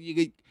down.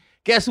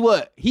 Guess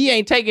what? He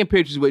ain't taking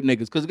pictures with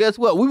niggas. Because guess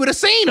what? We would have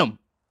seen him.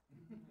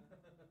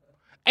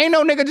 Ain't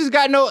no nigga just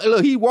got no,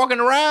 look, he walking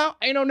around.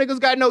 Ain't no niggas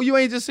got no, you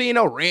ain't just seen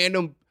no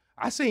random,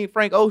 I seen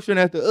Frank Ocean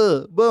at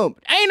the, boom.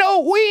 Ain't no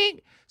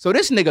wing. So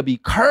this nigga be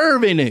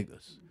curving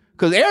niggas.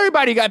 Cause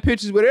everybody got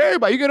pictures with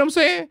everybody. You get what I'm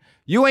saying?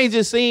 You ain't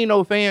just seen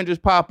no fan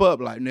just pop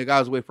up like, nigga, I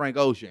was with Frank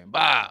Ocean.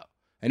 Bow.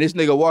 And this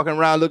nigga walking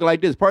around looking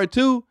like this. Part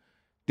 2,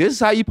 this is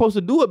how you supposed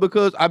to do it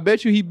because I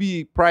bet you he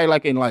be probably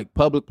like in like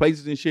public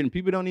places and shit and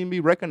people don't even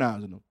be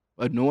recognizing him.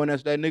 Like knowing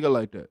that's that nigga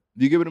like that.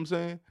 Do you get what I'm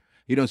saying?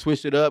 He done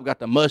switched it up, got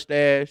the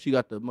mustache. She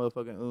got the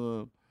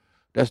motherfucking,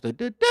 that's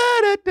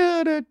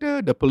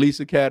the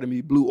Police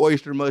Academy Blue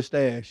Oyster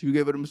mustache. You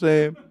get what I'm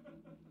saying?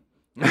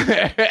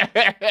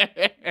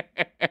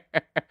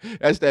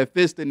 That's that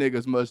fisted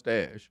nigga's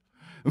mustache.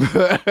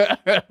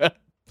 But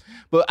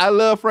I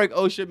love Frank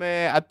Ocean,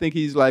 man. I think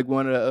he's like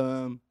one of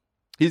the,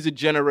 he's a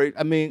generation.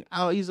 I mean,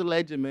 he's a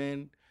legend,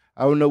 man.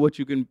 I don't know what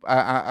you can,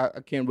 I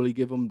can't really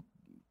give him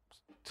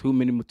too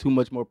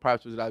much more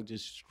props without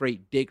just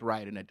straight dick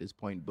riding at this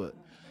point. But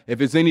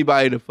if it's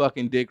anybody to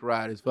fucking dick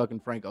ride, it's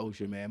fucking Frank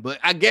Ocean, man. But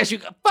I guess you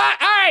can, all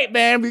right,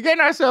 man. We're getting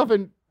ourselves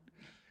in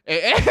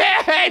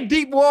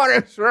deep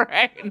waters,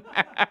 right?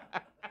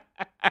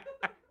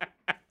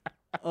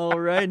 All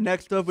right,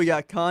 next up we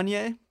got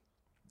Kanye.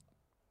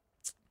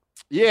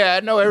 Yeah,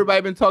 I know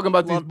everybody been talking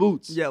about these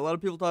boots. Yeah, a lot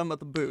of people talking about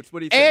the boots. What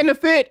do you think?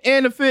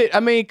 And the fit. I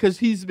mean, because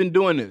he's been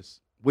doing this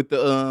with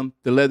the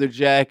leather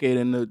jacket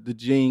and the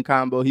jean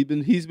combo.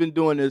 He's been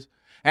doing this.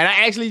 And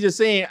I actually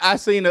I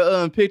seen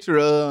a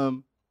picture.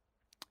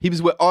 He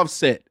was with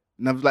Offset.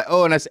 And I was like,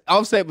 oh, and I said,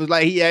 Offset was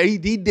like, he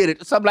did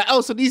it. So I'm like,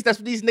 oh, so that's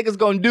what these niggas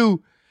gonna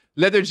do.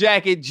 Leather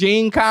jacket,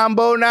 jean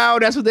combo now.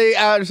 That's what they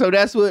are. So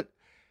that's what,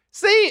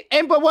 see,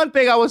 but one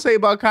thing I would say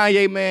about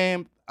Kanye,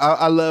 man,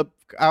 I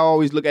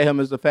always look at him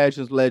as a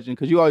fashion legend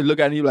because you always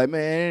look at him and you're like,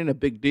 man, it ain't a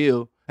big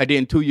deal. And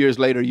then 2 years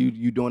later,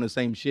 you doing the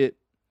same shit.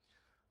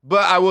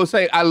 But I will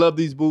say, I love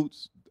these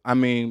boots. I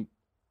mean,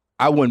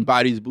 I wouldn't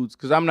buy these boots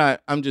because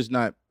I'm just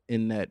not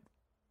in that,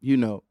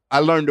 I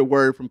learned a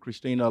word from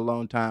Christina a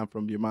long time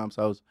from your mom's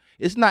house.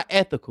 It's not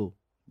ethical.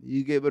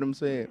 You get what I'm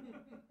saying?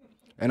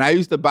 And I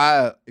used to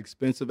buy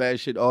expensive ass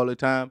shit all the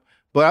time,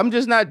 but I'm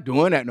just not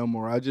doing that no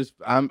more. I'm just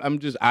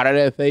out of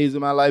that phase in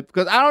my life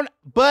because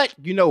but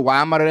you know why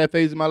I'm out of that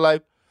phase in my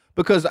life?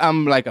 Because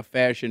I'm like a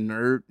fashion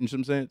nerd in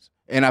some sense.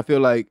 And I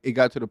feel like it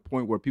got to the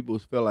point where people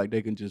feel like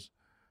they can just,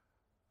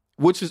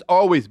 which has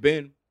always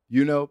been,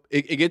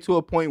 it get to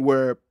a point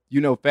where,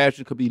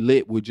 fashion could be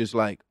lit with just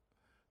like,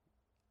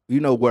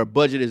 where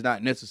budget is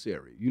not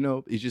necessary.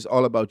 It's just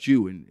all about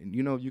you. And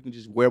you can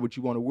just wear what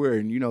you want to wear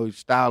and,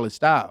 style is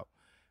style.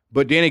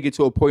 But then it get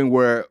to a point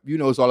where,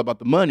 it's all about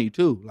the money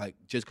too. Like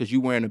just because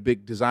you wearing a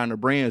big designer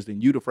brands,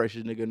 then you the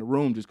freshest nigga in the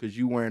room just because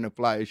you wearing the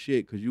flyest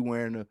shit, because you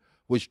wearing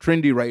what's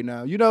trendy right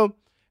now,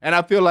 And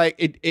I feel like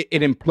it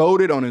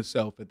imploded on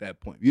itself at that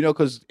point,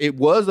 because it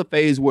was a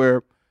phase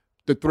where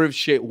the thrift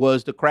shit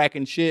was the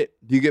cracking shit.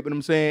 Do you get what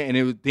I'm saying?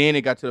 And then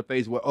it got to the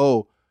phase where,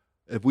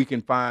 if we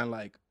can find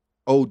like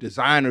old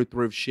designer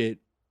thrift shit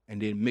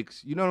and then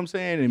mix, you know what I'm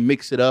saying? And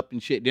mix it up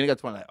and shit. Then it got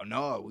to the point like, oh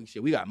no,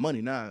 we got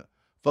money now.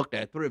 Fuck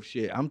that thrift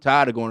shit. I'm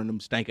tired of going to them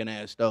stinking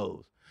ass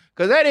stores.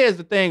 Cause that is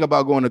the thing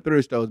about going to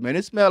thrift stores, man.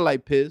 It smell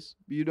like piss.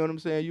 You know what I'm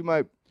saying? You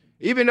might,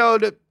 even though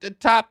the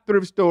top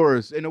thrift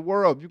stores in the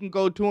world, you can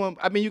go to them.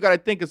 I mean, you got to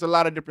think it's a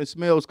lot of different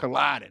smells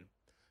colliding.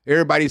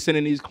 Everybody's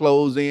sending these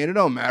clothes in. It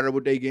don't matter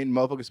what they getting.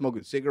 Motherfuckers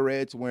smoking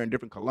cigarettes, wearing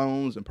different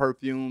colognes and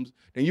perfumes.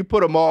 Then you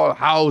put them all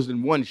housed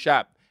in one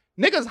shop.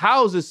 Niggas'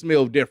 houses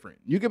smell different.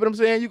 You get what I'm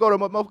saying? You go to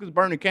motherfuckers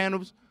burning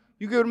candles.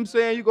 You get what I'm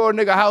saying? You go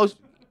to a nigga house.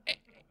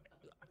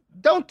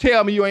 Don't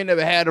tell me you ain't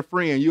never had a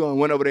friend. You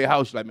went over their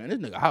house like, man, this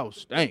nigga house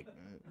stink.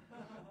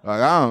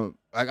 Man.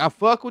 I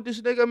fuck with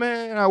this nigga,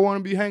 man, and I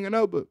want to be hanging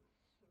out, but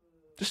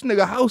this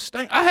nigga house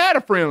stink. I had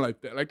a friend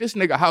like that. Like, this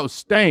nigga house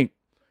stink.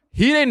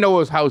 He didn't know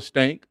his house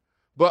stink,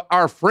 but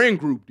our friend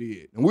group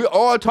did. And we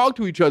all talked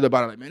to each other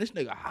about it. Like, man, this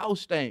nigga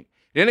house stink.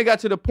 Then it got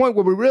to the point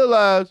where we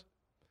realized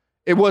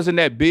it wasn't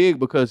that big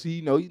because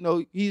he,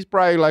 he's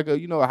probably like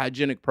a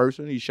hygienic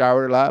person. He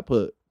showered a lot,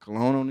 put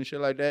cologne on and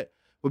shit like that.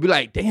 We'd be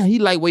like, damn, he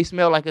lightweight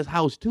smell like his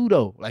house too,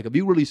 though. Like, if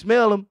you really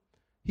smell him,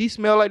 he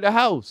smell like the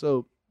house.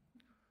 So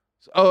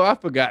Oh, I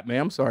forgot,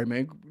 man. I'm sorry,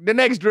 man. The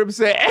next drip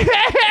said.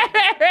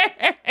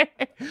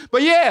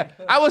 But yeah,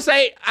 I would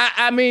say,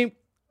 I mean,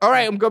 all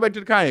right, I'm going back to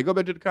the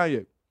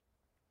Kanye.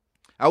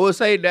 I would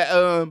say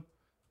that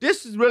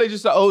this is really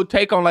just an old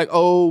take on like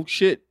old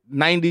shit,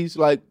 90s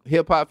like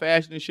hip hop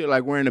fashion and shit,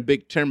 like wearing the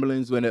big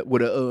Timberlands with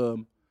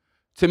a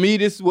to me,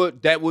 this is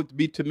what that would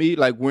be to me,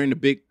 like wearing the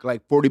big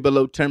like 40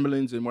 below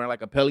Timberlands and wearing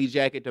like a Pelly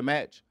jacket to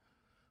match.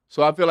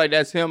 So I feel like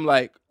that's him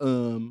like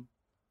putting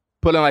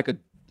like a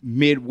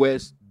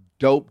Midwest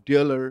dope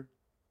dealer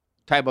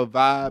type of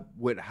vibe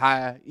with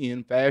high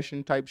end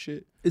fashion type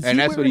shit. And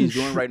that's what he's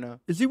doing right now.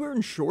 Is he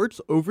wearing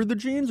shorts over the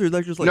jeans, or is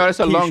that just like no? That's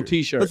a long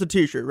t-shirt. That's a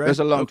t-shirt, right? That's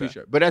a long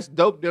t-shirt. But that's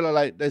dope dealer.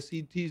 Like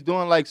he's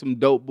doing like some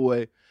dope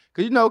boy.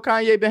 Cause you know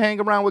Kanye been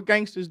hanging around with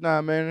gangsters now,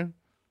 man.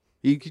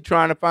 He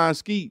trying to find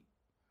Skeet.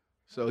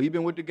 So he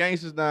been with the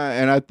gangsters now,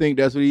 and I think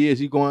that's what he is.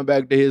 He going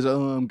back to his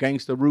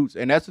gangster roots,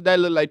 and that's what that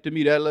look like to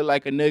me. That look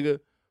like a nigga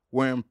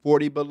wearing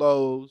 40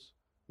 belows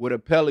with a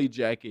Pelly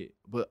jacket,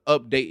 but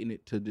updating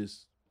it to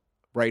this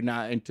right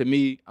now. And to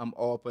me, I'm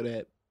all for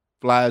that.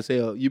 Fly as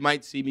hell. You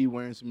might see me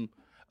wearing some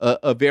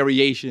a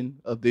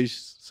variation of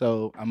this,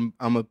 so I'm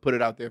gonna put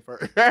it out there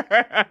first.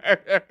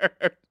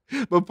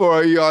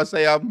 Before y'all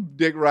say I'm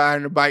dick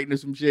riding or biting or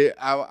some shit,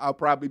 I'll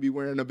probably be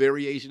wearing a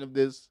variation of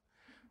this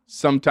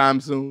sometime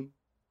soon.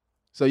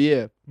 So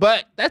yeah,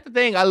 but that's the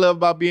thing I love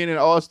about being in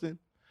Austin.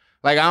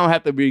 Like I don't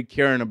have to be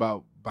caring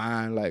about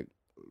buying like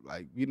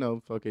you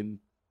know fucking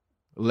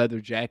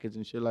leather jackets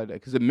and shit like that.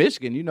 Cause in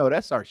Michigan, you know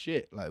that's our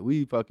shit. Like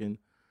we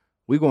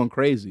going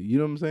crazy. You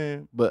know what I'm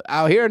saying? But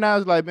out here now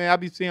it's like, man, I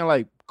be seeing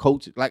like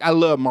coats. Like I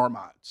love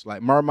Marmots,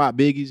 like Marmot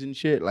biggies and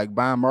shit. Like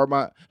buying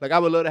Marmot. Like I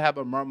would love to have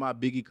a Marmot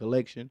biggie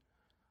collection.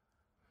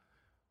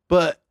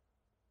 But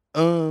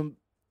I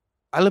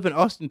live in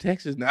Austin,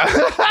 Texas now.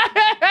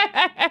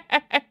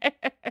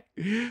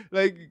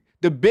 Like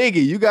the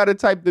biggie, you gotta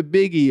type the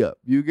biggie up.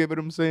 You get what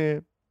I'm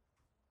saying?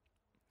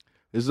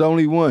 There's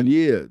only one,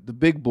 yeah, the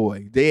big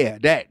boy. Yeah,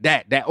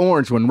 that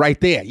orange one right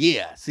there.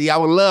 Yeah. See, I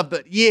would love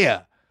that.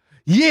 Yeah.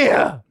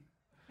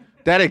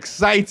 That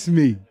excites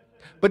me.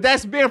 But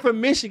that's being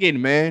from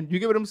Michigan, man. You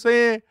get what I'm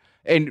saying?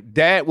 And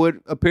that with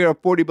a pair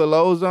of 40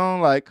 belows on,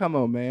 like, come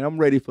on, man. I'm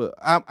ready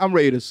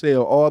to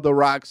sell all the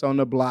rocks on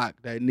the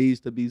block that needs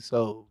to be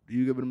sold.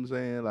 You get what I'm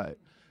saying? Like,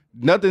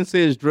 nothing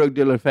says drug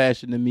dealer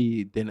fashion to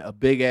me than a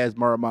big ass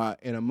Marmot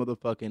and a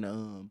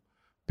motherfucking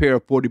pair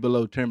of 40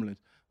 below Timberlands.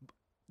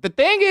 The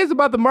thing is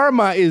about the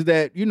Marmot is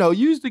that, you know,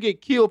 you used to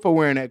get killed for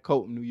wearing that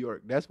coat in New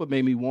York. That's what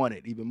made me want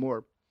it even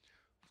more.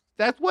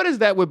 What is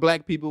that with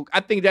black people?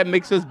 I think that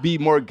makes us be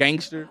more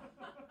gangster.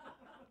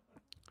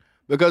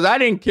 Because I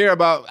didn't care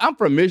about, I'm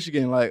from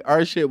Michigan. Like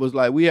our shit was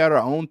like, we had our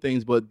own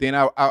things. But then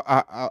I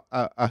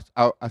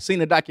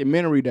seen a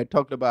documentary that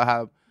talked about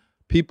how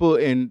people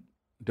in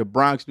the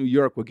Bronx, New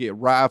York would get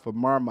robbed for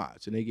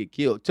Marmots and they get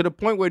killed. To the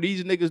point where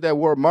these niggas that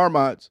wore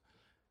Marmots,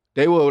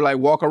 they would like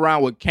walk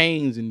around with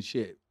canes and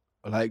shit.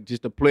 Like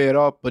just to play it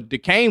off. But the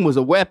cane was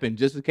a weapon,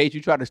 just in case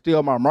you try to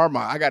steal my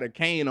Marmot. I got a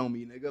cane on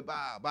me, nigga.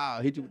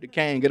 Bow. Hit you with the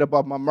cane. Get up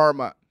off my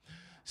Marmot.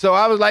 So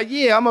I was like,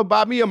 yeah, I'm gonna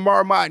buy me a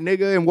Marmot,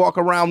 nigga, and walk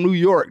around New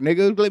York,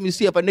 nigga. Let me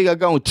see if a nigga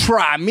gonna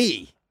try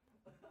me.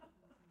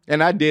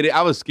 And I did it.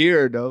 I was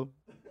scared though.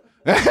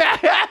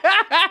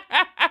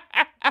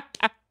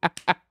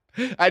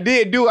 I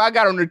did do it. I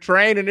got on the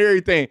train and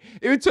everything.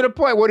 Even to the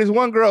point where this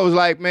one girl was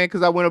like, man,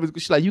 because I went up,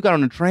 she's like, you got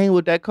on the train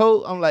with that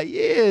coat? I'm like,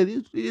 yeah,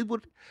 this is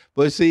what.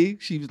 But see,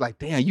 she was like,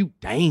 damn, you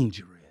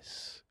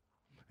dangerous.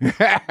 And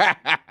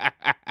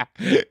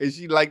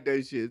she liked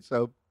that shit.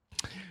 So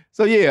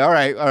yeah, all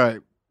right.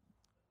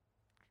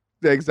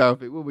 Next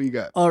outfit, what we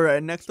got? All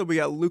right, next up we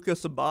got Luka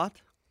Sabbat.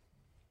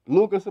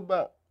 Luka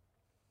Sabbat.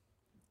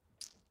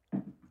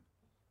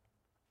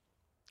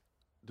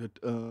 The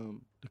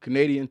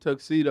Canadian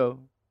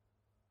tuxedo.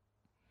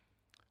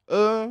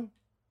 I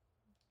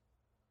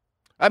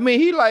mean,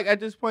 he like at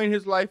this point in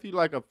his life, he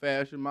like a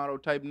fashion model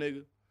type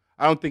nigga.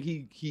 I don't think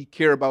he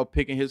care about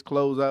picking his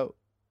clothes out.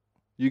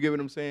 You get what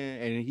I'm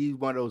saying? And he's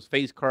one of those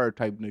face card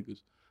type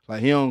niggas.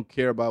 Like he don't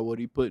care about what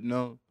he putting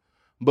on.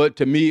 But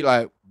to me,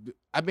 like,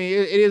 I mean,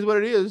 it is what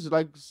it is. It's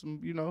like some,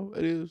 you know,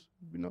 it is,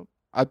 you know.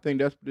 I think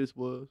that's what this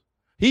was.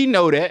 He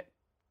know that.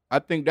 I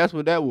think that's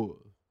what that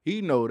was.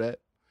 He know that.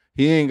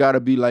 He ain't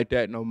gotta be like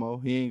that no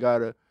more. He ain't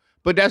gotta.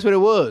 But that's what it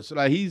was.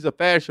 Like he's a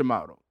fashion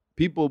model.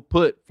 People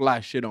put fly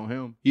shit on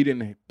him. He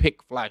didn't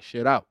pick fly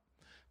shit out.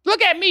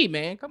 Look at me,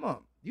 man. Come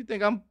on. You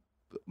think I'm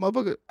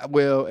motherfucker?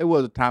 Well, it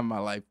was a time in my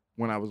life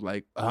when I was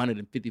like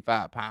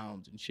 155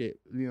 pounds and shit.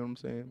 You know what I'm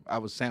saying? I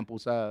was sample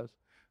size.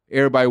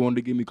 Everybody wanted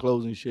to give me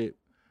clothes and shit.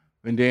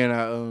 And then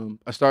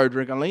I started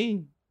drinking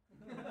lean.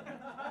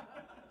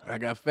 I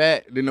got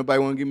fat. Then nobody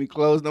want to give me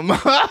clothes no more.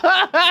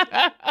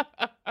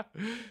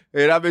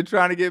 And I've been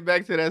trying to get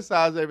back to that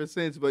size ever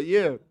since. But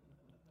yeah.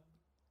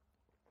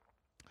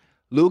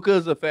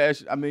 Luka's a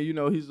fashion. I mean, you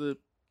know, he's a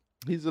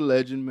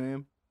legend,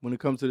 man, when it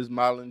comes to this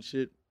modeling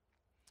shit.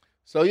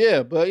 So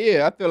yeah, but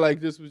yeah, I feel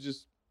like this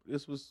was,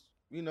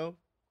 you know,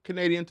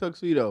 Canadian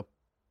tuxedo.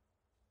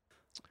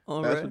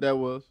 All That's right. what that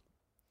was.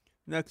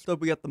 Next up,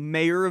 we got the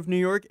mayor of New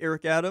York,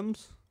 Eric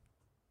Adams.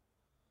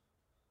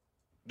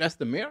 That's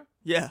the mayor?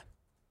 Yeah.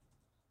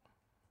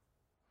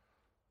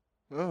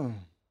 Oh,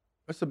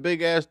 that's a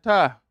big ass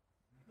tie.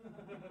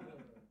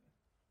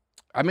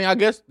 I mean, I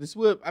guess this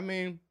would. I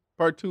mean,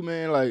 part 2,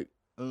 man. Like,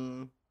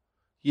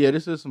 yeah,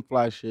 this is some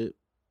fly shit.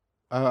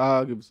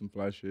 I'll give it some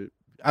fly shit.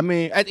 I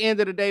mean, at the end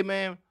of the day,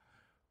 man,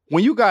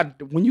 when you got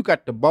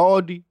the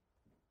baldy,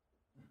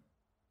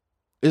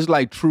 it's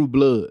like True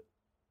Blood.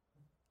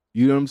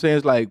 You know what I'm saying?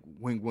 It's like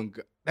when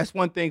that's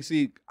one thing.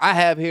 See, I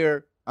have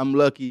hair. I'm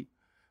lucky,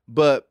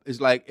 but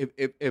it's like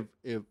if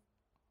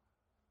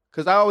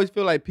because I always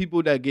feel like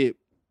people that get,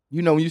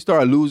 you know, when you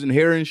start losing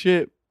hair and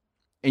shit,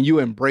 and you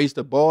embrace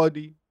the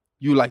baldy,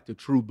 you like the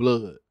True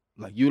Blood.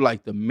 Like you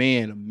like the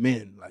man of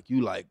men. Like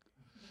you like,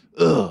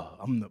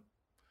 I'm the.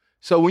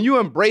 So when you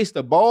embrace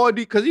the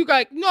baldy, because you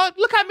got,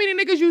 look how many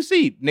niggas you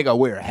see. Nigga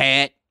wear a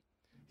hat.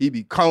 He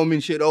be combing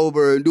shit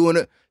over and doing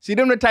it. See,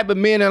 them the type of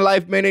men in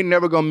life, man, they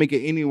never gonna make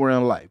it anywhere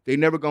in life. They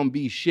never gonna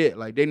be shit.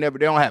 Like they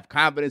don't have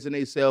confidence in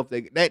themselves.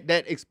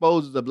 That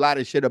exposes a lot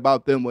of shit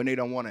about them when they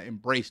don't want to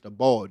embrace the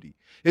baldy.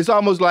 It's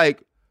almost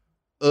like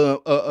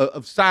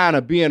a sign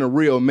of being a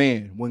real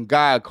man when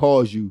God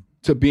calls you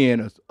to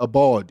being a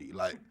baldy.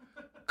 Like,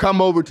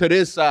 come over to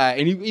this side,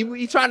 and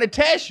he trying to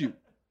test you.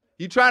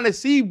 He trying to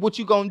see what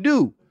you gonna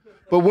do.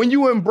 But when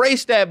you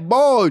embrace that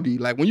baldy,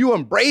 like when you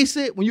embrace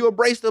it, when you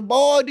embrace the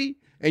baldy,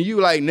 and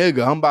you like,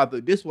 nigga, I'm about to,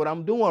 this what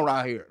I'm doing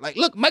right here. Like,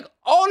 look,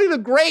 only the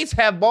greats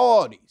have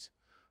baldies.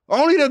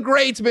 Only the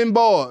greats been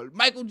bald.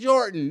 Michael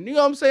Jordan, you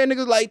know what I'm saying?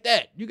 Niggas like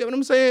that. You get what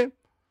I'm saying?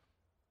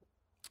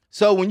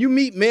 So when you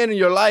meet men in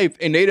your life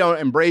and they don't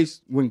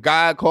embrace when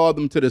God called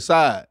them to the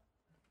side,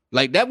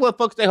 like that what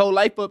fucks their whole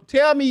life up.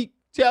 Tell me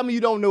you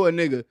don't know a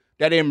nigga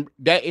that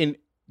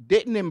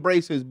didn't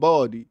embrace his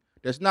baldy,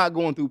 that's not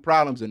going through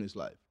problems in his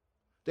life.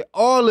 They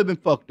all living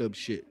fucked up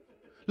shit.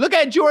 Look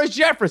at George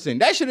Jefferson.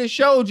 That should have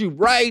showed you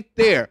right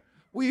there.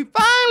 We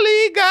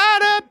finally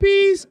got a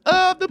piece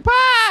of the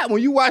pie.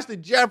 When you watch the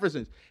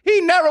Jeffersons,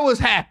 he never was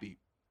happy.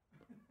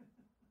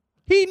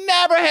 He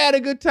never had a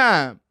good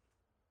time.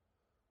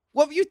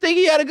 What do you think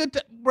he had a good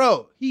time?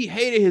 Bro, he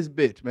hated his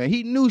bitch, man.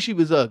 He knew she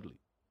was ugly.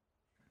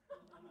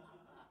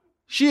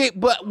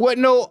 But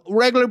wasn't no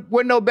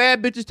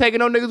bad bitches taking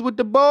no niggas with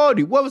the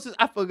baldy. What was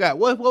I forgot.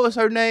 What was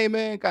her name,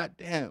 man? God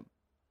damn.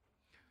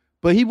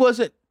 But he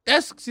wasn't.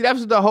 That's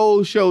what the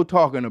whole show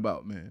talking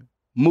about, man.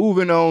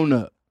 Moving on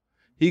up.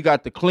 He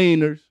got the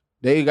cleaners.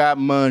 They got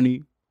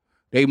money.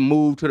 They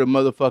moved to the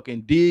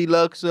motherfucking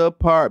deluxe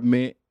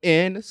apartment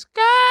in the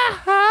sky.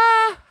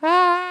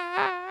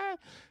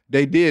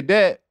 They did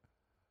that.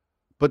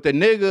 But the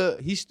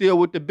nigga, he's still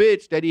with the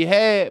bitch that he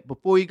had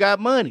before he got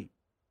money.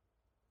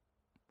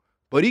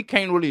 But he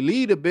can't really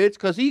leave the bitch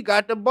because he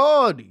got the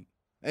baldy.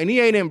 And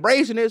he ain't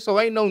embracing it, so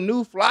ain't no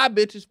new fly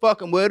bitches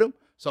fucking with him.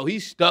 So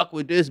he's stuck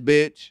with this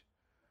bitch.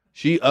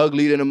 She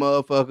ugly than a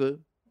motherfucker.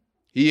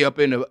 He up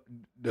in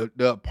the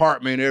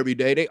apartment every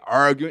day. They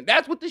arguing.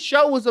 That's what the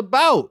show was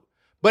about.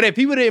 But if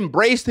he would have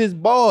embraced his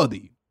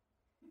baldy,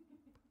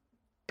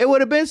 it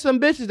would have been some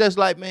bitches that's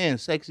like, man,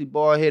 sexy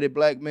bald-headed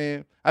black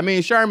man. I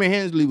mean, Sherman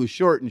Hensley was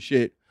short and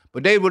shit,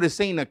 but they would have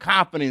seen the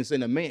confidence in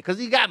the man because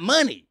he got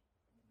money.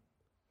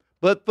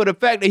 But for the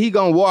fact that he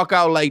gonna walk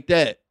out like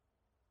that,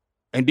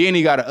 and then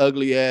he got an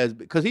ugly ass,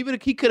 because he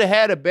could have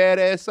had a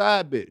badass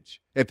side bitch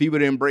if he would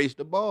have embraced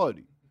the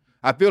baldy.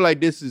 I feel like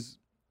this is,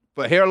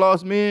 for hair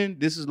loss men,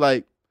 this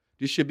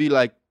should be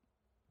like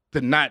the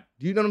not,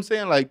 you know what I'm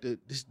saying? Like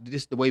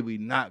this the way we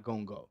not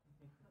gonna go.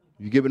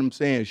 You get what I'm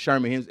saying?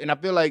 Sherman Hensley. And I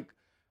feel like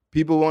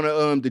people want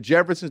to, the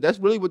Jeffersons, that's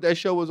really what that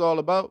show was all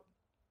about.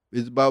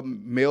 It's about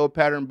male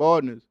pattern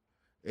baldness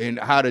and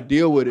how to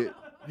deal with it.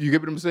 You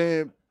get what I'm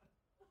saying?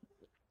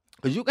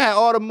 Because you got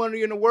all the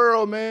money in the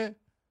world, man.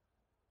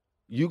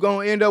 You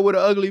gonna end up with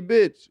an ugly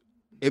bitch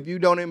if you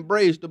don't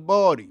embrace the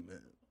baldy, man.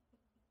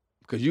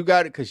 Because you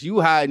got it, because you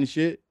hiding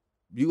shit.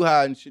 You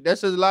hiding shit. That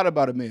says a lot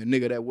about a man,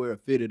 nigga that wear a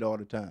fitted all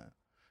the time.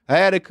 I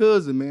had a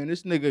cousin, man.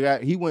 This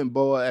nigga he went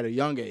bald at a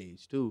young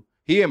age, too.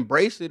 He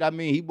embraced it. I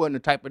mean, he wasn't the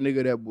type of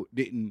nigga that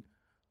didn't,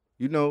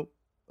 he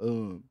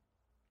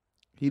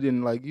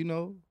didn't like,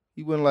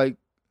 he wouldn't like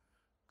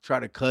try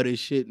to cut his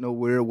shit no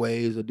weird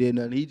ways or did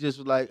nothing. He just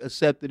like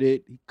accepted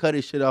it. He cut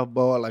his shit off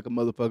bald like a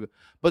motherfucker.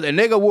 But the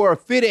nigga wore a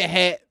fitted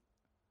hat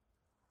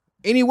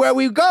anywhere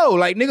we go.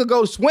 Like, nigga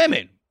go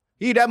swimming.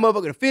 He that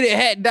motherfucker fitted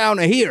hat down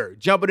to here,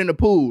 jumping in the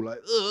pool.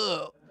 Like,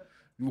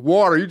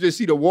 water. You just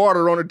see the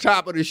water on the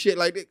top of the shit.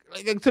 Like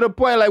to the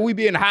point like we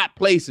be in hot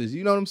places.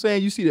 You know what I'm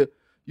saying? You see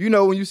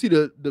when you see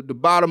the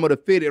bottom of the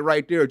fitted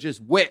right there just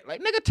wet.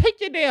 Like, nigga,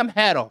 take your damn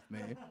hat off,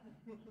 man.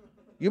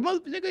 You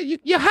nigga,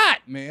 you're hot,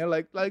 man.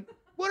 Like,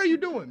 what are you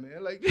doing,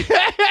 man? Like,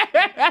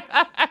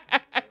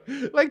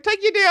 like,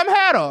 take your damn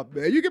hat off,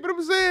 man. You get what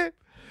I'm saying?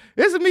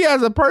 This is me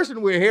as a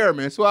person with hair,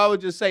 man. So I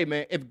would just say,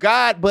 man, if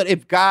God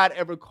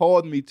ever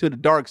called me to the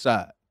dark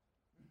side,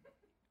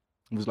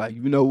 it was like,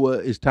 you know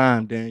what? It's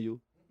time, Daniel.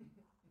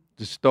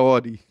 The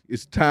starty.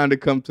 It's time to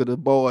come to the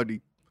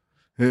baldy.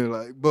 And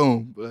like,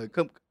 boom. Like,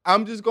 come.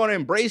 I'm just gonna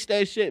embrace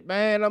that shit,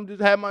 man. I'm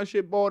just having my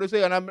shit boiled as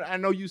hell. And I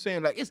know you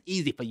saying like it's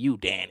easy for you,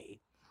 Danny.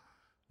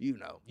 You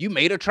know, you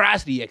made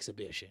atrocity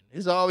exhibition.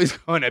 It's always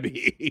gonna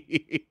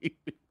be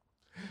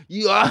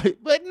you are,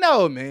 but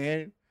no,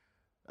 man.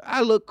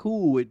 I look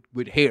cool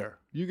with hair.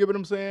 You get what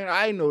I'm saying?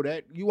 I know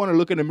that. You want to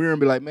look in the mirror and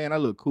be like, man, I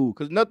look cool.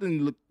 Because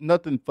nothing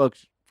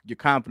fucks your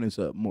confidence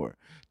up more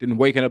than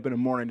waking up in the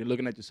morning and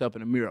looking at yourself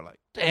in the mirror like,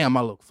 damn,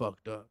 I look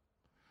fucked up.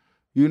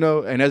 You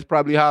know? And that's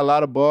probably how a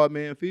lot of bald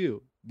men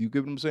feel. You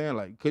get what I'm saying?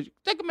 Like, cause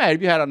think about it,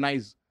 if you had a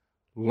nice,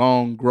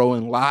 long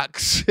growing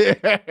locks,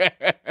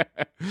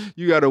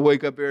 you got to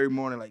wake up every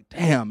morning like,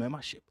 damn, man,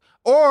 my shit.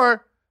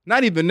 Or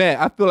not even that.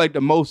 I feel like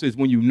the most is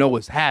when you know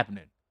it's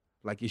happening.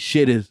 Like your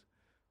shit is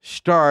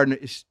starting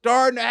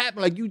to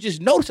happen. Like you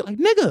just notice it. Like,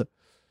 nigga,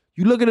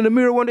 you looking in the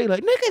mirror one day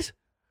like, niggas,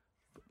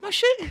 my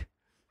shit.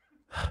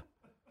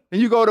 And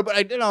you go to,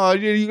 like, you know,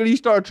 you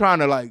start trying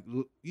to like,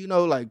 you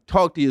know, like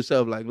talk to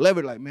yourself, like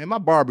lever, like, man, my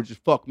barber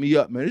just fucked me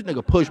up, man. This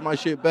nigga pushed my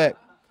shit back.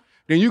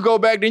 Then you go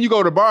back, then you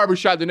go to the barber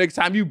shop the next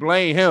time, you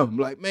blame him.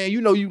 Like, man, you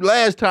know, you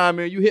last time,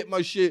 man, you hit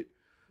my shit.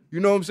 You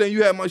know what I'm saying?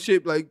 You had my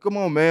shit, like, come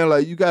on, man.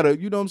 Like, you gotta,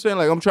 you know what I'm saying?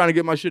 Like, I'm trying to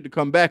get my shit to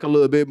come back a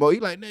little bit more.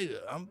 He like, nigga,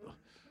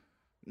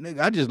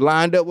 I just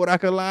lined up what I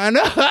could line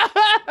up.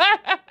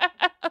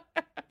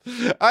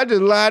 I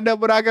just lined up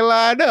what I could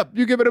line up.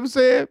 You get what I'm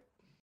saying?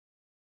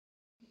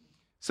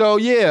 So,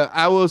 yeah,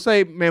 I will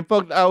say, man,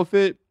 fuck the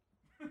outfit.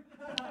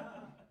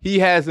 He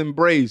has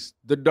embraced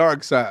the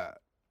dark side,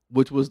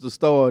 which was the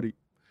story.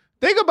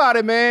 Think about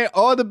it, man.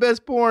 All the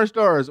best porn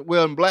stars,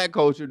 well, in black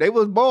culture, they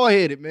was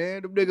bald-headed,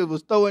 man. Them niggas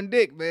was throwing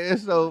dick, man.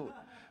 So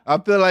I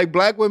feel like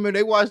black women,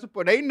 they watch the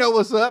porn. They know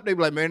what's up. They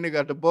be like, man, they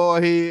got the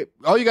bald head.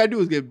 All you got to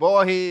do is get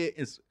bald head.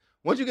 And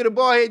once you get a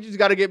bald head, you just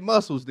got to get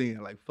muscles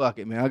then. Like, fuck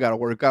it, man. I got to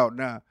work out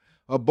now.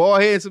 A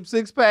bald head, some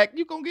six-pack,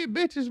 you going to get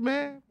bitches,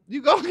 man.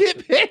 You going to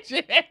get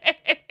bitches.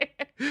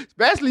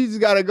 Especially you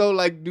just got to go,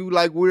 like, do,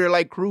 like, weird,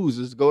 like,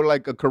 cruises. Go to,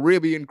 like, a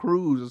Caribbean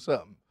cruise or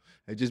something.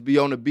 And just be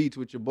on the beach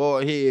with your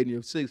bald head and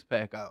your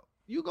six-pack out.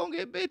 You gonna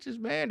get bitches,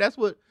 man.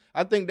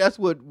 I think that's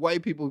what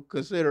white people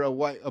consider a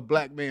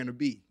black man to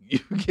be. You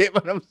get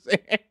what I'm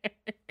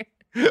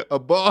saying? A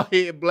bald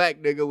head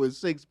black nigga with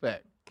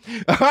six-pack.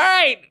 All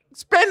right,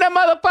 spin the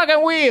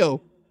motherfucking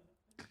wheel.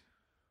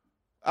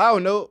 I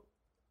don't know.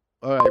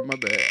 All right, my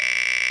bad.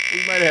 We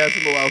might have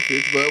some more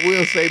outfits, but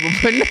we'll save them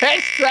for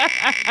next time.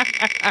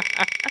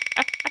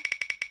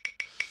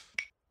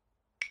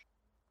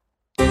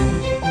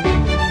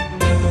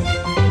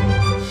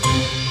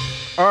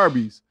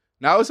 Arby's.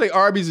 Now, I would say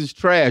Arby's is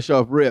trash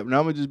off rip. Now,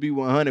 I'm going to just be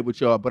 100 with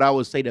y'all, but I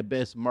would say the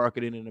best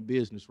marketing in the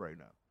business right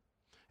now.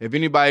 If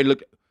anybody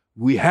look,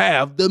 we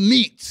have the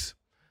meats.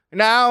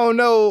 Now, I don't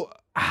know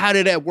how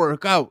did that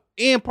work out.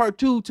 And part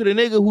two, to the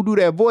nigga who do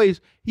that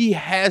voice, he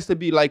has to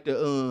be like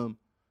the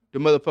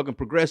motherfucking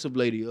progressive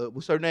lady.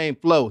 What's her name?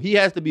 Flo. He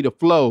has to be the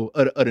Flo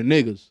of the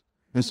niggas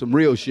and some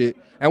real shit.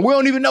 And we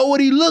don't even know what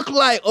he look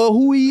like or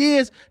who he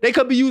is. They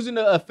could be using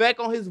the effect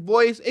on his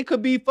voice. It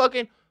could be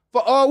fucking...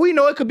 For all we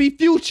know, it could be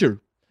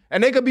Future.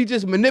 And they could be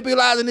just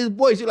manipulating his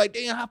voice. You're like,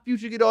 damn, how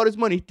Future get all this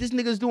money? This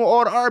nigga's doing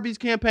all the Arby's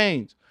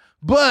campaigns.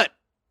 But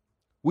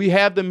we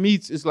have the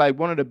meats. It's like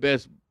one of the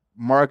best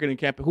marketing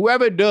campaigns.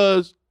 Whoever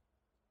does,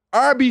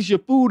 Arby's, your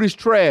food is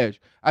trash.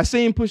 I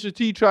seen Pusha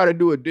T try to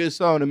do a diss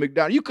song to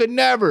McDonald's. You could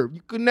never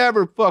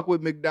fuck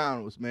with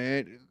McDonald's,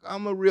 man.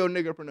 I'm a real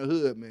nigga from the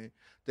hood, man.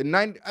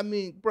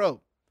 Bro,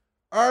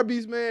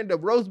 Arby's, man, the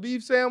roast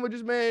beef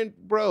sandwiches, man,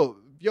 bro.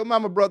 Your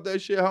mama brought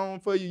that shit home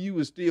for you, you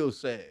was still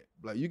sad.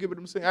 Like, you get what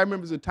I'm saying? I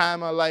remember there's a time in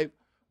my life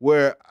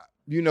where,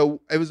 you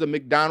know, it was a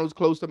McDonald's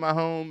close to my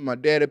home. My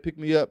dad had picked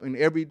me up, and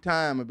every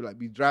time I'd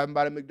be driving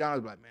by the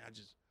McDonald's, like, man,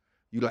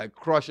 you like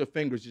cross your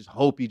fingers, just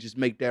hope he just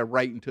make that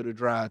right into the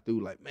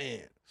drive-through. Like,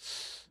 man,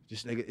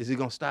 this nigga, is he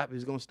gonna stop?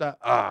 Is he gonna stop?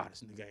 Ah,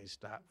 this nigga ain't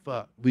stop.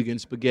 Fuck, we getting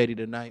spaghetti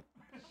tonight.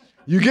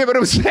 You get what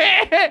I'm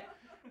saying?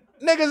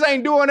 Niggas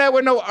ain't doing that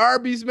with no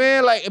Arby's,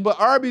 man. Like, but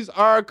Arby's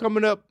are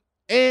coming up,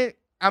 and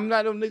I'm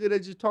not no nigga that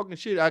just talking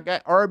shit. I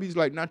got Arby's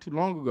like not too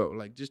long ago.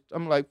 Like, just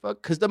I'm like,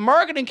 fuck, cause the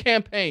marketing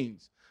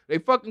campaigns, they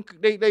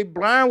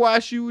blind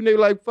wash you and they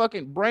like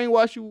fucking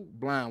brainwash you.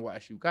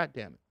 God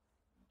damn it.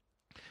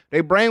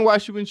 They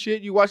brainwash you and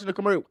shit. You watching the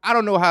commercial. I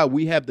don't know how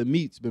we have the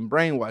meats been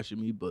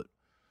brainwashing me, but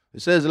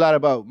it says a lot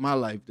about my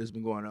life that's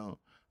been going on.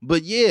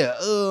 But yeah,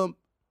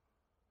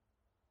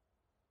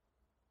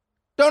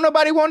 don't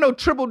nobody want no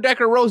triple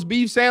decker roast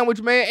beef sandwich,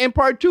 man. In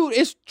part two,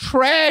 it's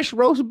trash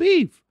roast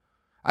beef.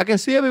 I can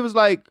see if it was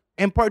like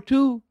in part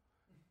two.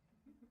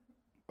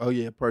 Oh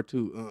yeah, part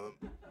two.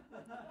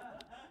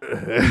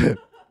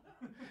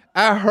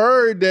 I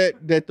heard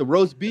that the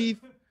roast beef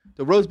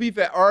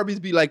at Arby's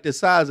be like the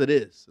size of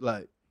this.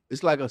 Like,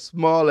 it's like a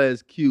small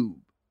ass cube.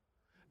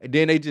 And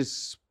then they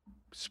just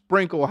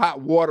sprinkle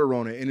hot water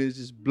on it and it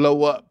just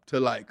blow up to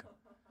like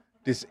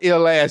this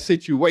ill ass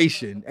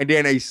situation. And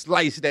then they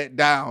slice that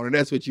down and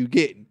that's what you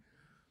getting.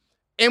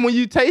 And when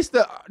you taste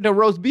the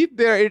roast beef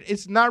there,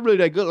 it's not really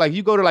that good. Like,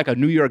 you go to like a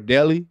New York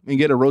deli and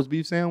get a roast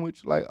beef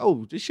sandwich, like,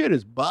 oh, this shit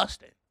is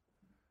busting.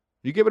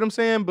 You get what I'm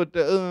saying? But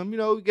the you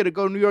know, you gotta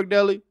go to New York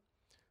Deli,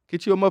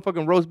 get you a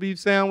motherfucking roast beef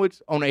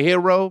sandwich on a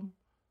hero,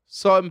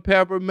 salt and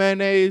pepper,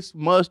 mayonnaise,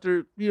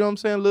 mustard. You know what I'm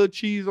saying? A little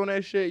cheese on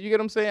that shit. You get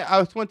what I'm saying?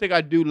 That's one thing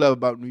I do love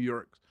about New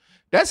York.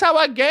 That's how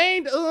I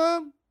gained.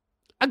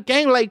 I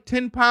gained like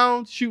 10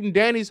 pounds shooting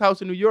Danny's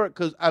house in New York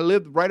because I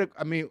lived right.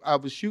 I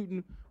was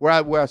shooting where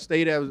I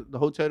stayed at. The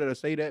hotel that I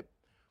stayed at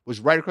was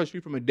right across the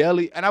street from a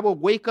deli, and I would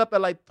wake up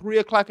at like 3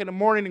 o'clock in the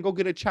morning and go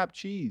get a chopped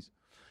cheese.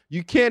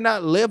 You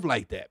cannot live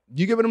like that.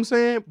 You get what I'm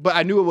saying? But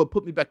I knew it would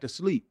put me back to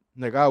sleep.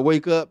 Like I'll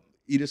wake up,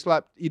 eat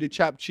a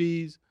chopped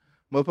cheese,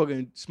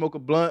 motherfucking smoke a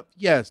blunt.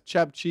 Yes,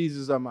 chopped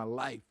cheeses are my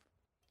life.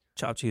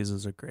 Chopped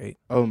cheeses are great.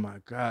 Oh my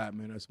God,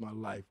 man, that's my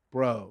life,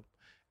 bro.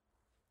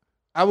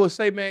 I will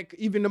say, man,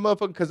 even the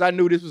motherfucker, because I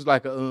knew this was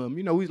like a,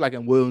 you know, he's like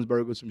in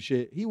Williamsburg or some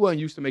shit. He wasn't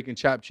used to making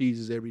chopped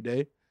cheeses every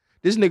day.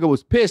 This nigga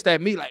was pissed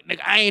at me like,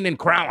 nigga, I ain't in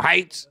Crown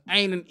Heights. I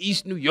ain't in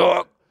East New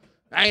York.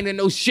 I ain't in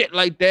no shit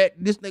like that.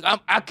 This nigga,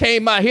 I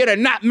came out here to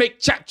not make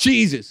chopped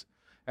cheeses.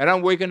 And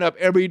I'm waking up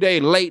every day,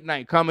 late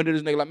night, coming to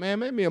this nigga like, man,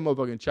 make me a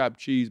motherfucking chopped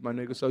cheese, my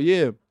nigga. So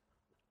yeah,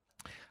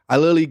 I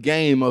literally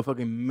gained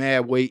motherfucking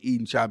mad weight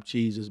eating chopped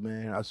cheeses,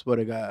 man. I swear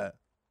to God.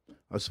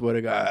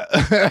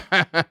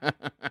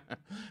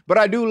 But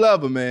I do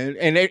love them, man.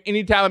 And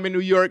anytime I'm in New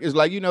York, it's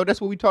like, you know, that's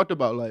what we talked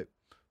about. Like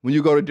when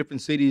you go to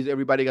different cities,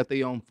 everybody got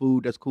their own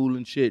food that's cool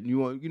and shit. And you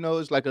want, you know,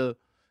 it's like a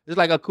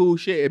cool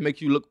shit. It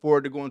makes you look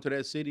forward to going to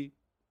that city.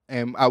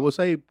 And I will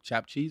say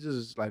chopped cheeses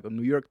is like a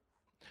New York.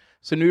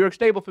 It's a New York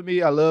staple for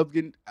me. I love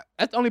getting,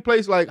 that's the only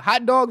place like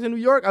hot dogs in New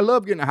York. I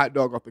love getting a hot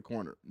dog off the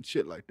corner and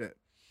shit like that.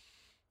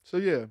 So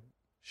yeah,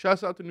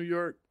 shouts out to New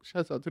York.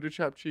 Shouts out to the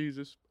chopped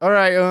cheeses. All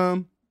right,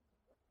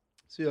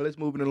 so yeah, let's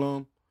move it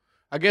along.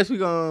 I guess we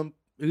can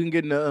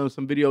get into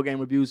some video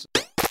game reviews.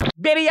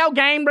 Video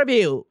game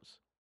reviews.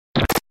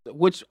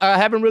 Which I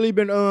haven't really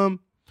been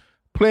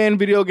playing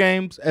video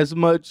games as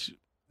much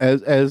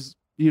as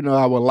you know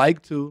I would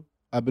like to.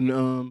 I've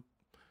been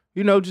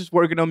you know, just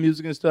working on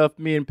music and stuff.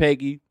 Me and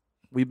Peggy,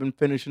 we've been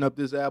finishing up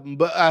this album.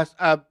 But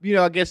I you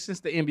know, I guess since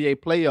the NBA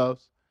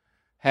playoffs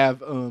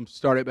have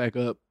started back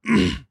up,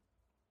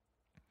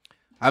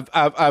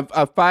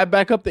 I've fired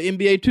back up the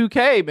NBA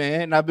 2K,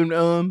 man. I've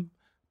been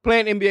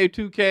playing NBA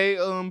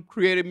 2K,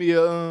 created me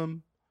a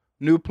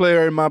new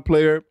player in my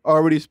player.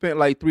 Already spent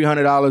like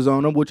 $300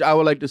 on them, which I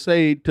would like to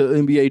say to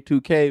NBA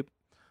 2K.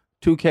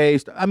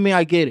 2K, I mean,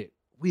 I get it.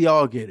 We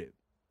all get it.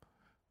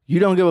 You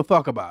don't give a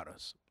fuck about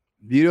us.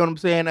 You know what I'm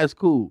saying? That's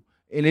cool.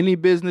 In any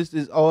business,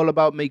 it's all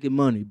about making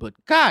money. But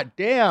god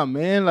damn,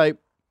 man, like,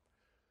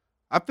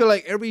 I feel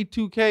like every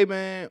 2K,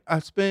 man, I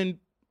spend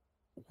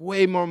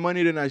way more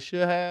money than I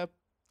should have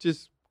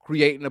just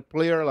creating a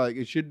player. Like,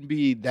 it shouldn't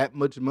be that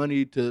much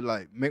money to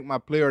like make my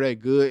player that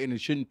good, and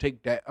it shouldn't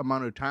take that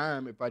amount of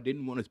time if I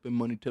didn't want to spend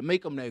money to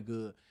make them that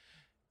good.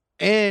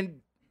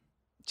 And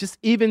just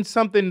even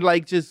something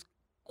like just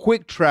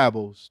quick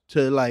travels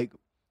to like,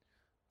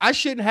 I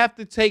shouldn't have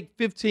to take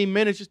 15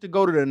 minutes just to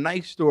go to the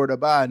Nike store to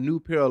buy a new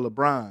pair of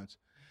LeBrons.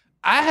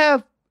 I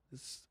have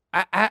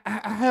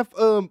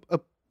a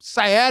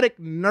sciatic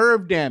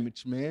nerve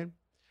damage, man.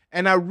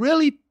 And I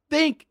really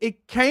think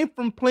it came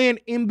from playing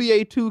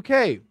NBA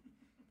 2K.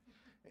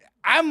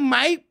 I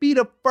might be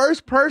the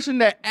first person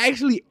that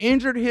actually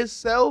injured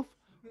himself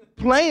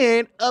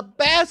playing a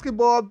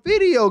basketball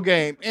video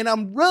game. And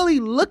I'm really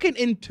looking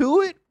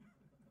into it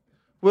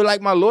with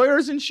like my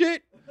lawyers and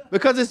shit,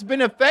 because it's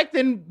been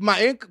affecting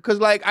my income. Because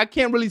like I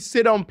can't really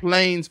sit on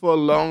planes for a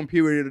long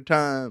period of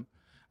time.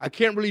 I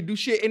can't really do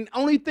shit. And the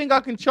only thing I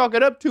can chalk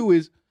it up to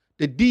is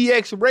the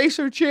DX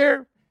Racer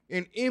chair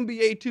in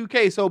NBA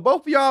 2K. So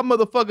both of y'all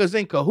motherfuckers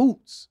in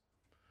cahoots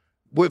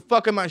with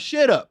fucking my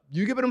shit up.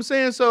 You get what I'm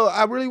saying? So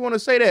I really want to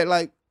say that.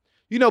 Like,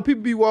 you know,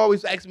 people be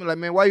always asking me like,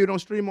 man, why you don't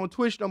stream on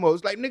Twitch no more?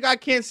 It's like, nigga, I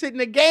can't sit in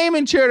the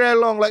gaming chair that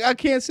long. Like, I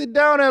can't sit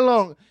down that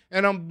long.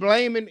 And I'm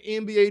blaming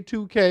NBA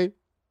 2K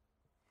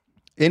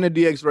in a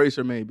DX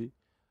Racer maybe.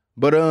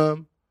 But,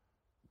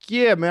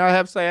 yeah, man, I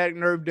have sciatic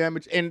nerve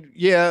damage. And,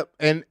 yeah,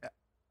 and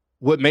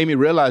what made me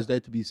realize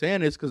that to be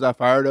saying is because I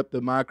fired up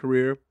my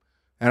career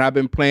and I've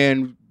been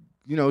playing,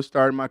 you know,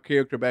 starting my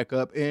character back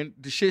up, and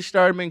the shit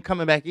started been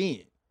coming back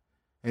in.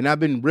 And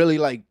I've been really,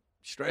 like,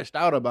 stressed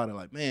out about it.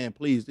 Like, man,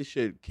 please, this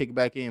shit kick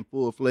back in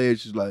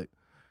full-fledged. It's like,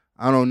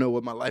 I don't know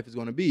what my life is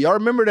going to be. Y'all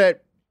remember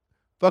that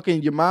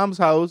fucking Your Mom's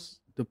House,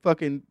 the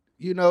fucking,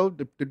 you know,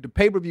 the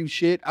pay-per-view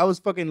shit? I was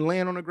fucking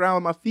laying on the ground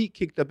with my feet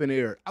kicked up in the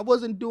air. I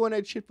wasn't doing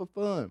that shit for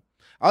fun.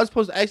 I was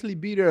supposed to actually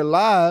be there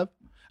live.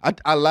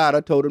 I lied.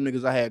 I told them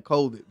niggas I had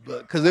COVID,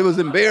 but because it was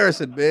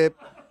embarrassing, man.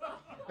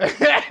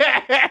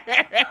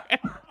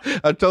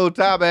 I told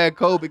Tom I had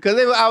COVID because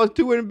I was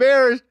too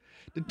embarrassed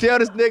to tell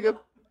this nigga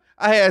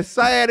I had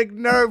sciatic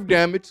nerve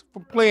damage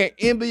from playing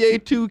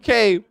NBA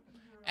 2K,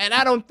 and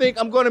I don't think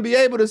I'm going to be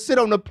able to sit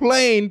on the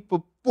plane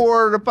for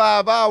 4 to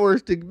 5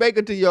 hours to make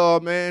it to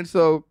y'all, man.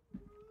 So,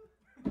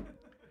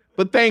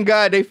 but thank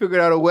God they figured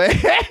out a way.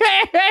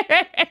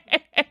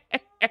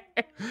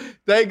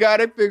 Thank God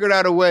they figured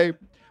out a way.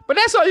 But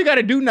that's all you got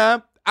to do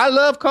now. I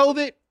love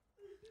COVID,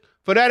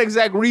 For that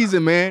exact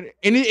reason, man.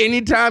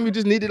 Anytime you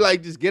just need to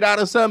like just get out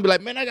of something, be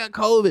like, man, I got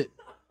COVID.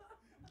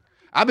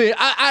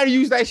 I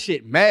use that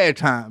shit mad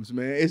times,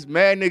 man. It's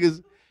mad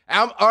niggas.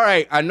 All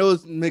right, I know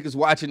it's niggas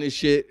watching this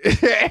shit.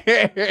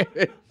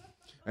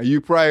 And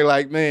you probably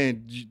like,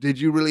 man, did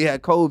you really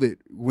have COVID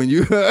when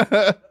you?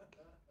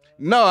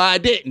 No, I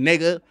didn't,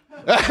 nigga.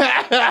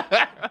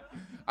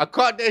 I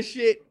caught that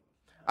shit.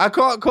 I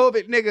caught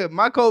COVID, nigga.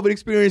 My COVID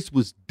experience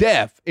was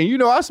death. And you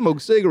know, I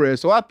smoked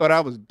cigarettes, so I thought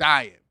I was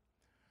dying.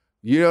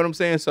 You know what I'm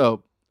saying?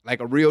 So, like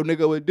a real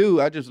nigga would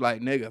do, I just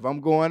like, nigga, if I'm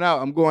going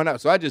out, I'm going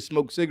out. So I just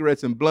smoked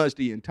cigarettes and blunts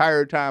the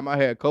entire time I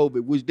had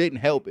COVID, which didn't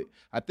help it.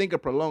 I think it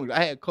prolonged it.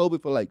 I had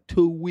COVID for like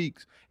 2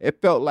 weeks.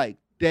 It felt like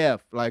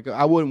death. Like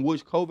I wouldn't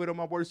wish COVID on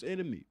my worst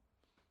enemy.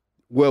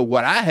 Well,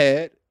 what I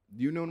had,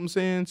 you know what I'm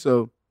saying?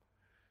 So,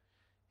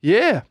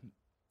 yeah.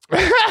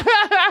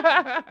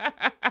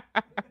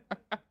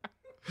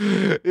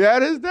 Yeah,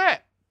 it is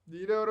that.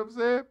 You know what I'm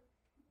saying?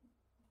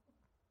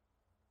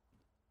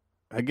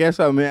 I guess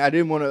I mean I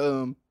didn't want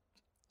to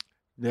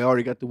they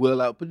already got the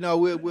will out, but no,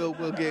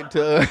 we'll get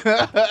into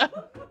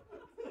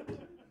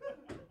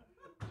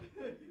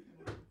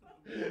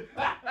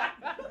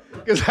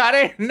because I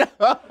didn't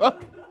know.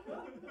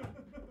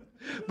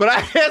 But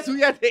I guess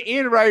we at the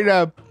end right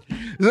now.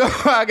 So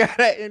I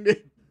gotta end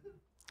it.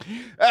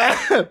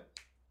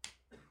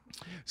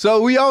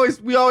 So we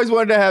always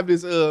wanted to have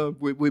this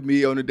with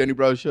me on the Danny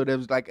Brown Show. That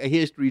was like a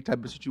history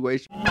type of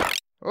situation.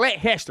 Let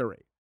history.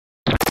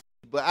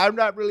 But I'm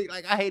not really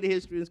like I hated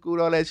history in school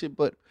and all that shit.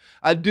 But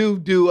I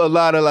do a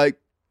lot of like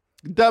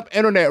dumb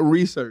internet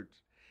research.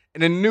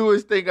 And the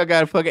newest thing I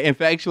got fucking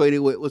infatuated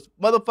with was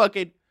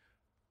motherfucking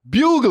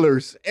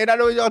buglers. And I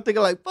know y'all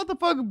thinking like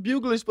motherfucking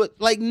buglers, but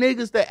like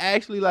niggas that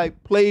actually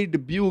like played the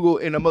bugle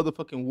in a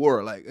motherfucking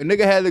war. Like a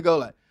nigga had to go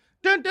like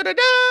dun dun dun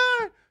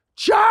dun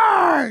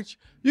charge.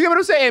 You get what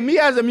I'm saying? Me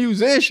as a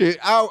musician,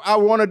 I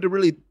wanted to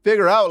really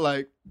figure out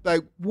like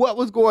what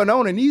was going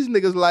on in these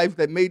niggas' life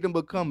that made them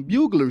become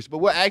buglers. But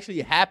what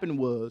actually happened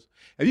was,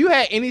 if you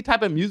had any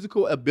type of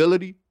musical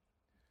ability,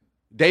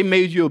 they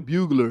made you a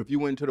bugler if you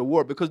went to the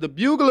war. Because the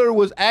bugler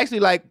was actually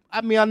like,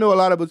 I mean, I know a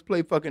lot of us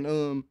play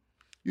fucking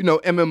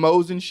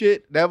MMOs and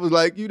shit. That was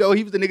like, he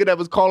was the nigga that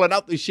was calling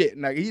out the shit.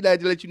 And like he had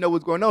to let you know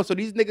what's going on. So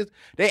these niggas,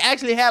 they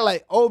actually had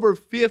like over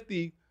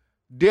 50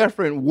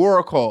 different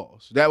war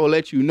calls that will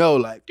let you know,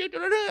 like,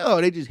 oh,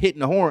 they just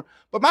hitting the horn.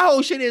 But my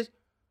whole shit is,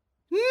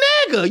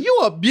 nigga, you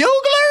a bugler?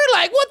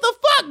 Like, what the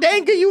fuck? They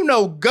ain't give you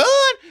no gun?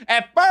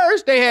 At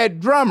first, they had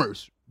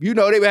drummers. They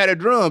had a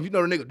drum. The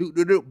nigga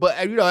do. But,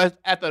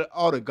 after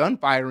all the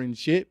gunfire and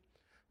shit,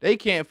 they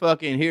can't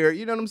fucking hear,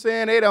 you know what I'm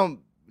saying? They don't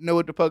know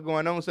what the fuck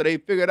going on, so they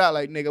figured out,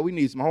 like, nigga, we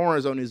need some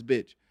horns on this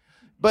bitch.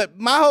 But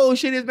my whole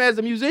shit is, man, as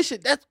a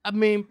musician,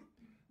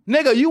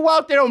 nigga, you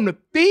out there on the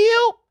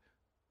field,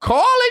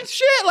 calling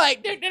shit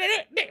like,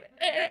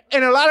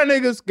 and a lot of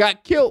niggas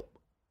got killed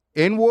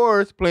in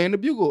wars playing the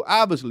bugle,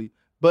 obviously.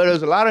 But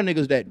there's a lot of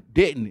niggas that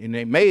didn't, and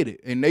they made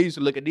it. And they used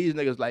to look at these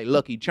niggas like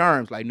Lucky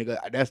Charms, like, nigga,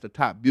 that's the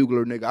top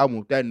bugler, nigga. I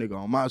want that nigga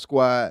on my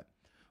squad,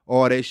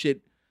 all that shit.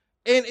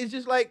 And it's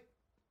just like,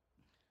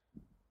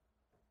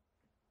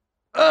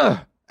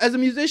 as a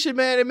musician,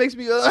 man, it makes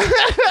me, it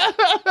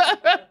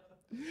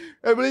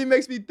really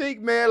makes me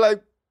think, man,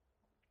 like,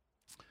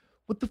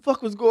 what the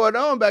fuck was going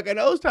on back in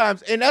those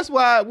times? And that's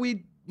why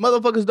we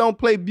motherfuckers don't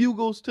play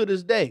bugles to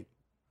this day.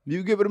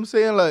 You get what I'm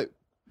saying? Like,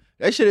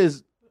 that shit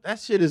is,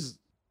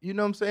 you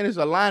know what I'm saying? It's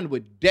aligned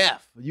with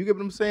death. You get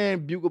what I'm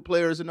saying? Bugle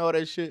players and all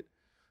that shit.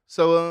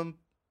 So,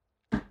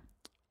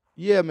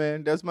 yeah,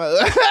 man, that's my,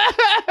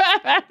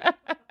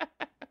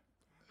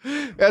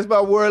 that's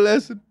my word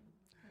lesson.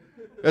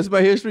 That's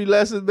my history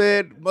lesson,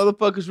 man.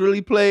 Motherfuckers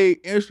really play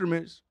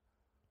instruments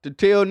to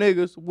tell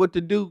niggas what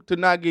to do to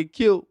not get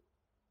killed.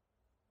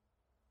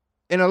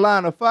 In a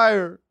line of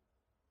fire,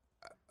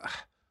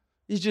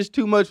 it's just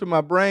too much for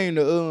my brain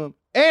to,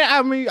 and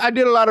I mean, I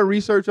did a lot of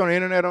research on the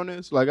internet on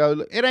this. Like,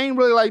 it ain't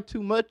really like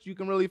too much you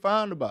can really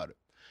find about it.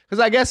 Because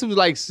I guess it was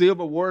like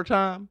Civil War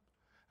time.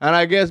 And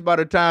I guess by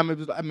the time it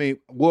was,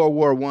 World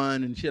War I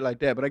and shit like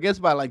that. But I guess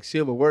by like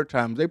Civil War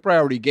times, they probably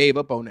already gave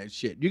up on that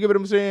shit. You get what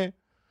I'm saying?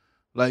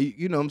 Like,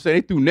 you know what I'm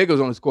saying? They threw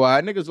niggas on the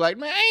squad. Niggas like,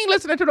 man, I ain't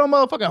listening to no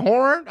motherfucking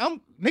horn.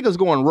 Niggas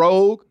going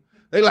rogue.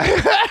 They like,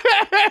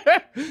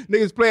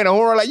 niggas playing a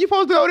horn like, you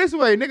supposed to go this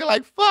way. Nigga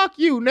like, fuck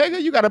you,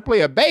 nigga. You got to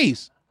play a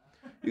bass.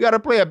 You got to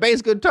play a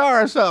bass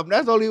guitar or something.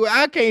 That's the only way.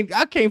 I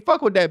can't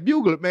fuck with that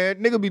bugle,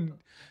 man.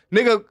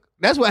 Nigga,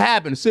 that's what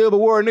happened. Civil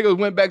War, niggas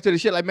went back to the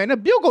shit like, man, the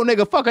bugle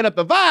nigga fucking up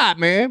the vibe,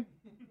 man.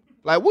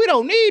 Like, we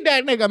don't need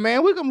that nigga,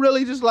 man. We can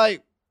really just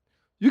like,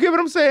 you get what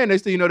I'm saying?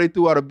 Next thing you know, they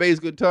threw out a bass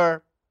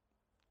guitar.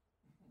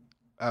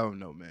 I don't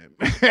know, man.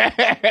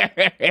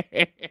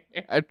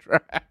 I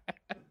tried.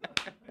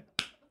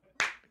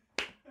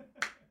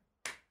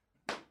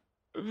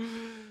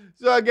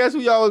 So I guess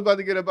we always about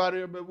to get up out of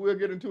here, but we'll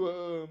get into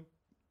a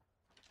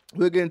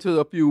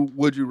few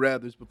would you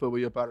rathers before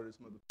we up out of this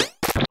mother.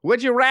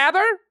 Would you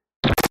rather?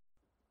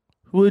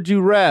 Would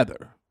you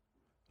rather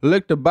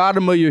lick the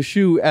bottom of your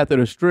shoe after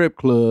the strip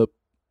club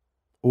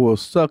or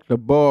suck the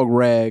ball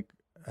rag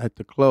at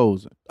the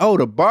closing. Oh,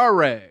 the bar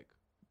rag.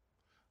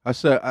 I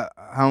said I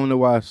don't know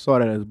why I saw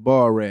that as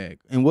bar rag.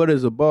 And what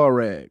is a bar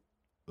rag?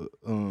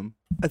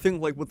 I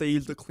think like what they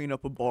use to clean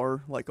up a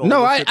bar. Like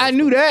no, I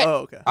knew that.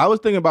 Oh, okay. I was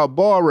thinking about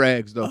bar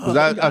rags though,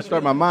 because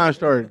my mind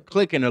started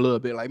clicking a little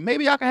bit. Like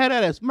maybe I can have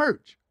that as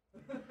merch.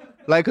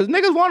 Like, cause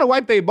niggas want to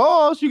wipe their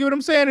balls. You get what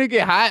I'm saying? They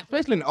get hot,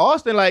 especially in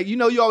Austin. Like, you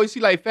know, you always see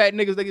like fat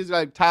niggas. They get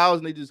like towels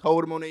and they just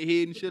hold them on their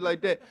head and shit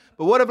like that.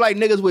 But what if like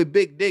niggas with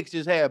big dicks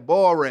just had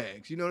ball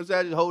rags? You know what I'm saying?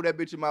 I just hold that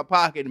bitch in my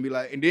pocket and be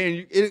like, and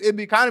then it'd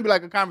be kind of be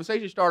like a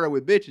conversation starter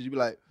with bitches. You'd be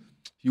like,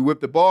 you whip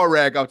the ball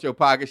rag out your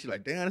pocket. She's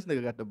like, damn, this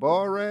nigga got the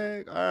ball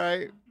rag. All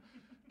right.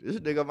 This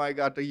nigga might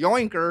got the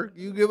yoinker.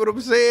 You get what I'm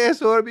saying?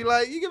 So it'd be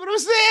like, you get what I'm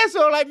saying?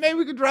 So like maybe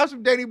we could drop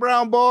some Danny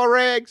Brown ball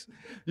rags.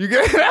 You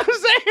get what I'm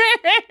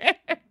saying?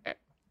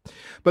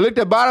 But lick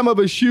the bottom of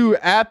a shoe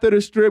after the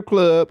strip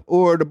club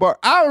or the bar.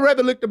 I would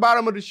rather lick the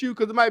bottom of the shoe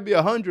because it might be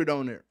 100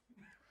 on there.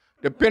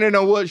 Depending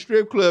on what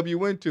strip club you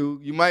went to,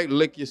 you might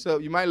lick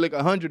yourself. You might lick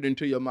 100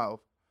 into your mouth.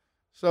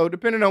 So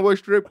depending on what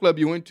strip club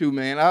you went to,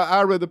 man,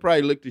 I'd rather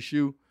probably lick the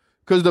shoe.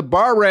 Because the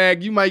bar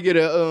rag, you might get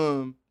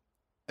an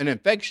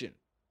infection.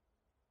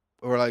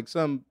 Or like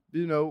some,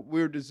 you know,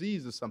 weird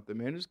disease or something,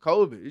 man. It's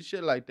COVID. It's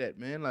shit like that,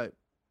 man. Like,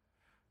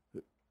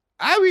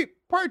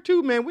 part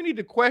 2, man, we need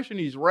to question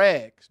these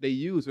rags they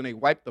use when they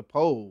wipe the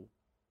pole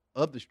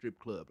of the strip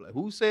club. Like,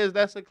 who says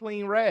that's a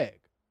clean rag?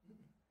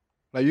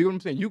 Like, you know what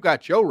I'm saying? You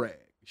got your rag.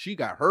 She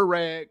got her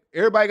rag.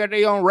 Everybody got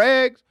their own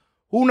rags.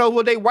 Who knows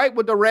what they wipe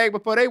with the rag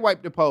before they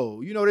wipe the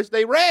pole? You know, this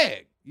they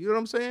rag. You know what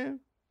I'm saying?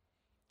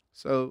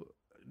 So,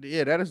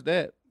 yeah, that is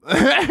that.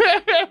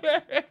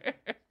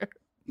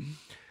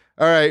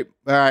 All right.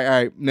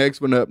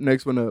 Next one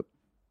up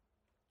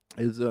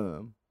is,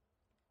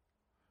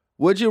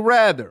 would you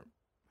rather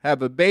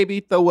have a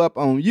baby throw up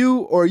on you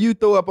or you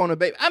throw up on a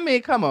baby? I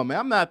mean, come on, man.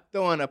 I'm not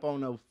throwing up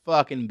on no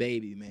fucking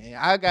baby, man.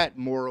 I got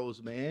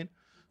morals, man.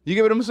 You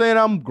get what I'm saying?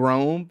 I'm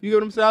grown. You get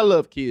what I'm saying? I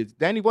love kids.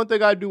 Danny, one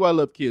thing I do, I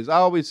love kids. I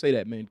always say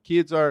that, man.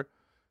 Kids are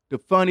the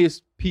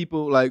funniest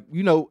people, like,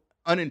 you know,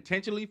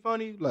 unintentionally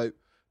funny. Like,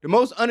 the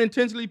most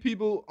unintentionally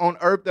people on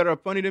earth that are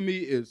funny to me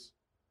is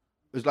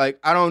like,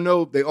 I don't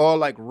know if they all,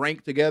 like,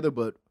 rank together,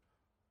 but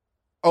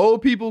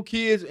old people,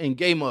 kids, and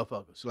gay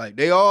motherfuckers. Like,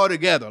 they all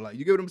together. Like,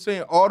 you get what I'm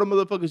saying? All the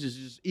motherfuckers is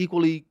just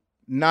equally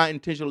not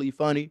intentionally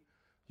funny.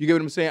 You get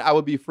what I'm saying? I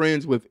would be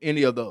friends with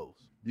any of those.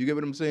 You get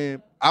what I'm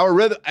saying? I would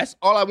rather, that's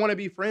all I want to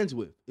be friends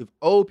with. If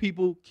old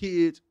people,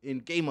 kids,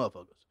 and gay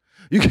motherfuckers.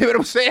 You get what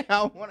I'm saying?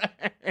 I want to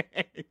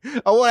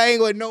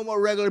hang with no more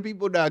regular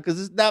people now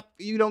because it's not,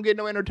 you don't get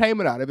no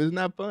entertainment out of it. It's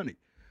not funny.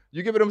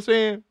 You get what I'm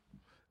saying?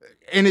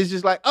 And it's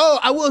just like, oh,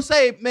 I will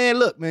say, man,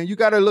 look, man, you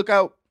got to look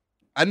out.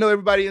 I know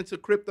everybody into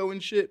crypto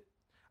and shit.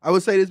 I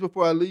would say this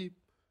before I leave.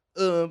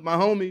 My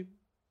homie,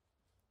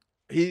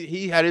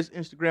 he had his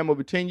Instagram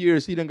over 10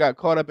 years. He done got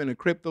caught up in a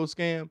crypto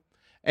scam.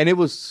 And it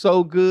was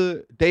so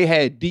good. They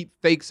had deep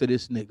fakes of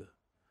this nigga.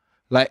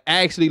 Like,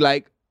 actually,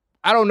 like,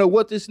 I don't know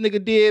what this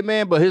nigga did,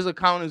 man, but his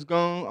account is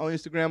gone on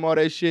Instagram, all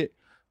that shit,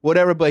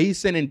 whatever. But he's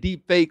sending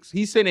deep fakes.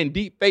 He's sending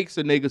deep fakes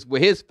to niggas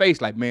with his face.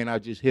 Like, man, I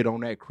just hit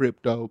on that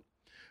crypto.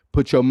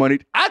 Put your money.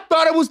 I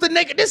thought it was the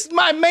nigga. This is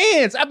my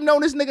man's. I've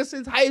known this nigga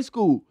since high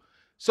school.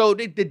 So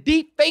the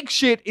deep fake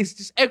shit is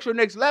just extra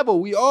next level.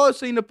 We all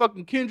seen the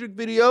fucking Kendrick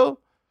video,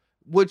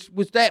 which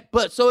was that.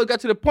 But so it got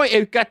to the point,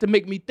 it got to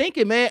make me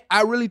thinking, man,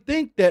 I really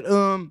think that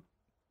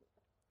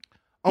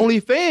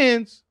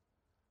OnlyFans,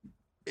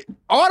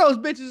 all those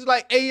bitches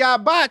like AI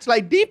bots,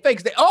 like deep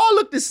fakes, they all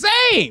look the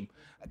same.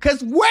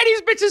 Cause where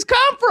these bitches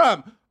come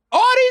from?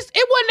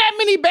 It wasn't that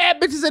many bad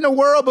bitches in the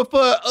world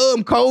before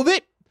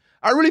COVID.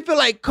 I really feel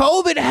like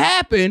COVID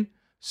happened.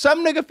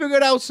 Some nigga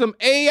figured out some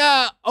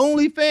AI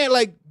OnlyFans.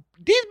 Like,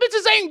 these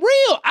bitches ain't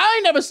real. I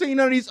ain't never seen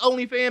none of these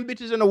OnlyFans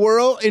bitches in the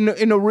world, in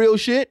the real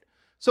shit.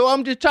 So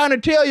I'm just trying to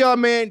tell y'all,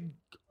 man,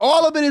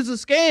 all of it is a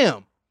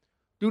scam.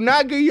 Do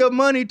not give your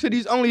money to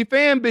these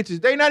OnlyFans bitches.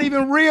 They not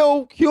even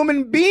real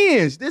human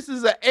beings. This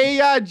is an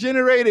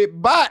AI-generated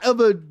bot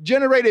of a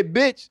generated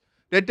bitch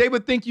that they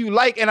would think you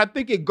like, and I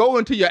think it go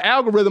into your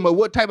algorithm of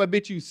what type of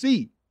bitch you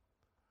see.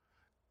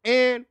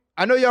 And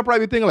I know y'all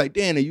probably thinking like,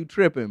 damn, are you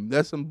tripping?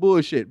 That's some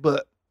bullshit.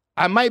 But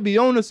I might be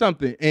on to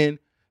something. And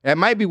that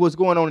might be what's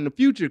going on in the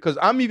future. Because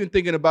I'm even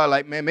thinking about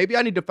like, man, maybe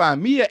I need to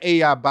find me an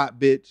AI bot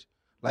bitch.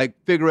 Like,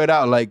 figure it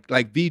out. Like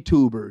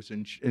VTubers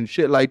and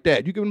shit like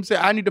that. You get what I'm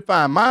saying? I need to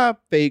find my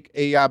fake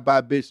AI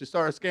bot bitch to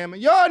start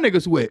scamming y'all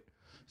niggas with.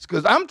 It's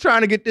because I'm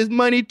trying to get this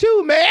money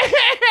too, man.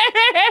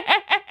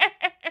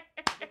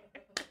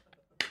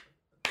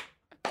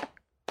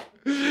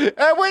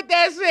 And with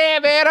that said,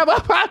 man, I'm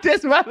about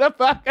this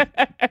motherfucker.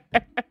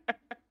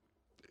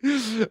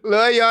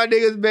 Love y'all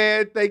niggas,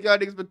 man. Thank y'all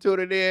niggas for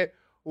tuning in.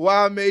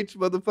 YMH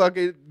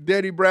motherfucking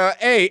Danny Brown.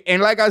 Hey,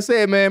 and like I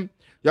said, man,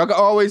 y'all can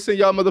always send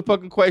y'all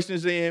motherfucking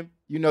questions in.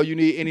 You know, you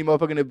need any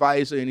motherfucking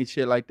advice or any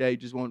shit like that. You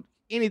just want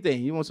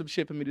anything. You want some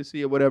shit for me to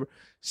see or whatever.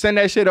 Send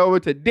that shit over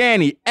to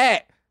Danny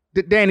at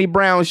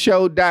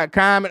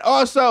theDannyBrownShow.com. And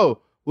also,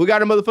 We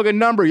got a motherfucking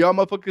number. Y'all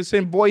motherfuckers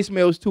send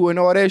voicemails to and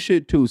all that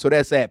shit too. So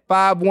that's at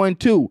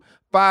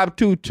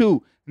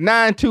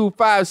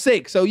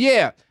 512-522-9256. So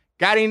yeah,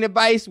 got any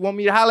advice? Want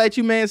me to holler at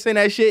you, man? Send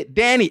that shit.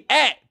 Danny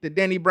at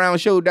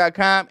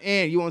thedannybrownshow.com.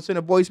 And you want to send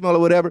a voicemail or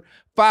whatever,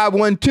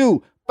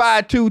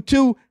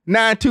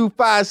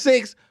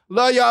 512-522-9256.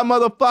 Love y'all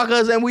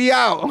motherfuckers, and we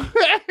out.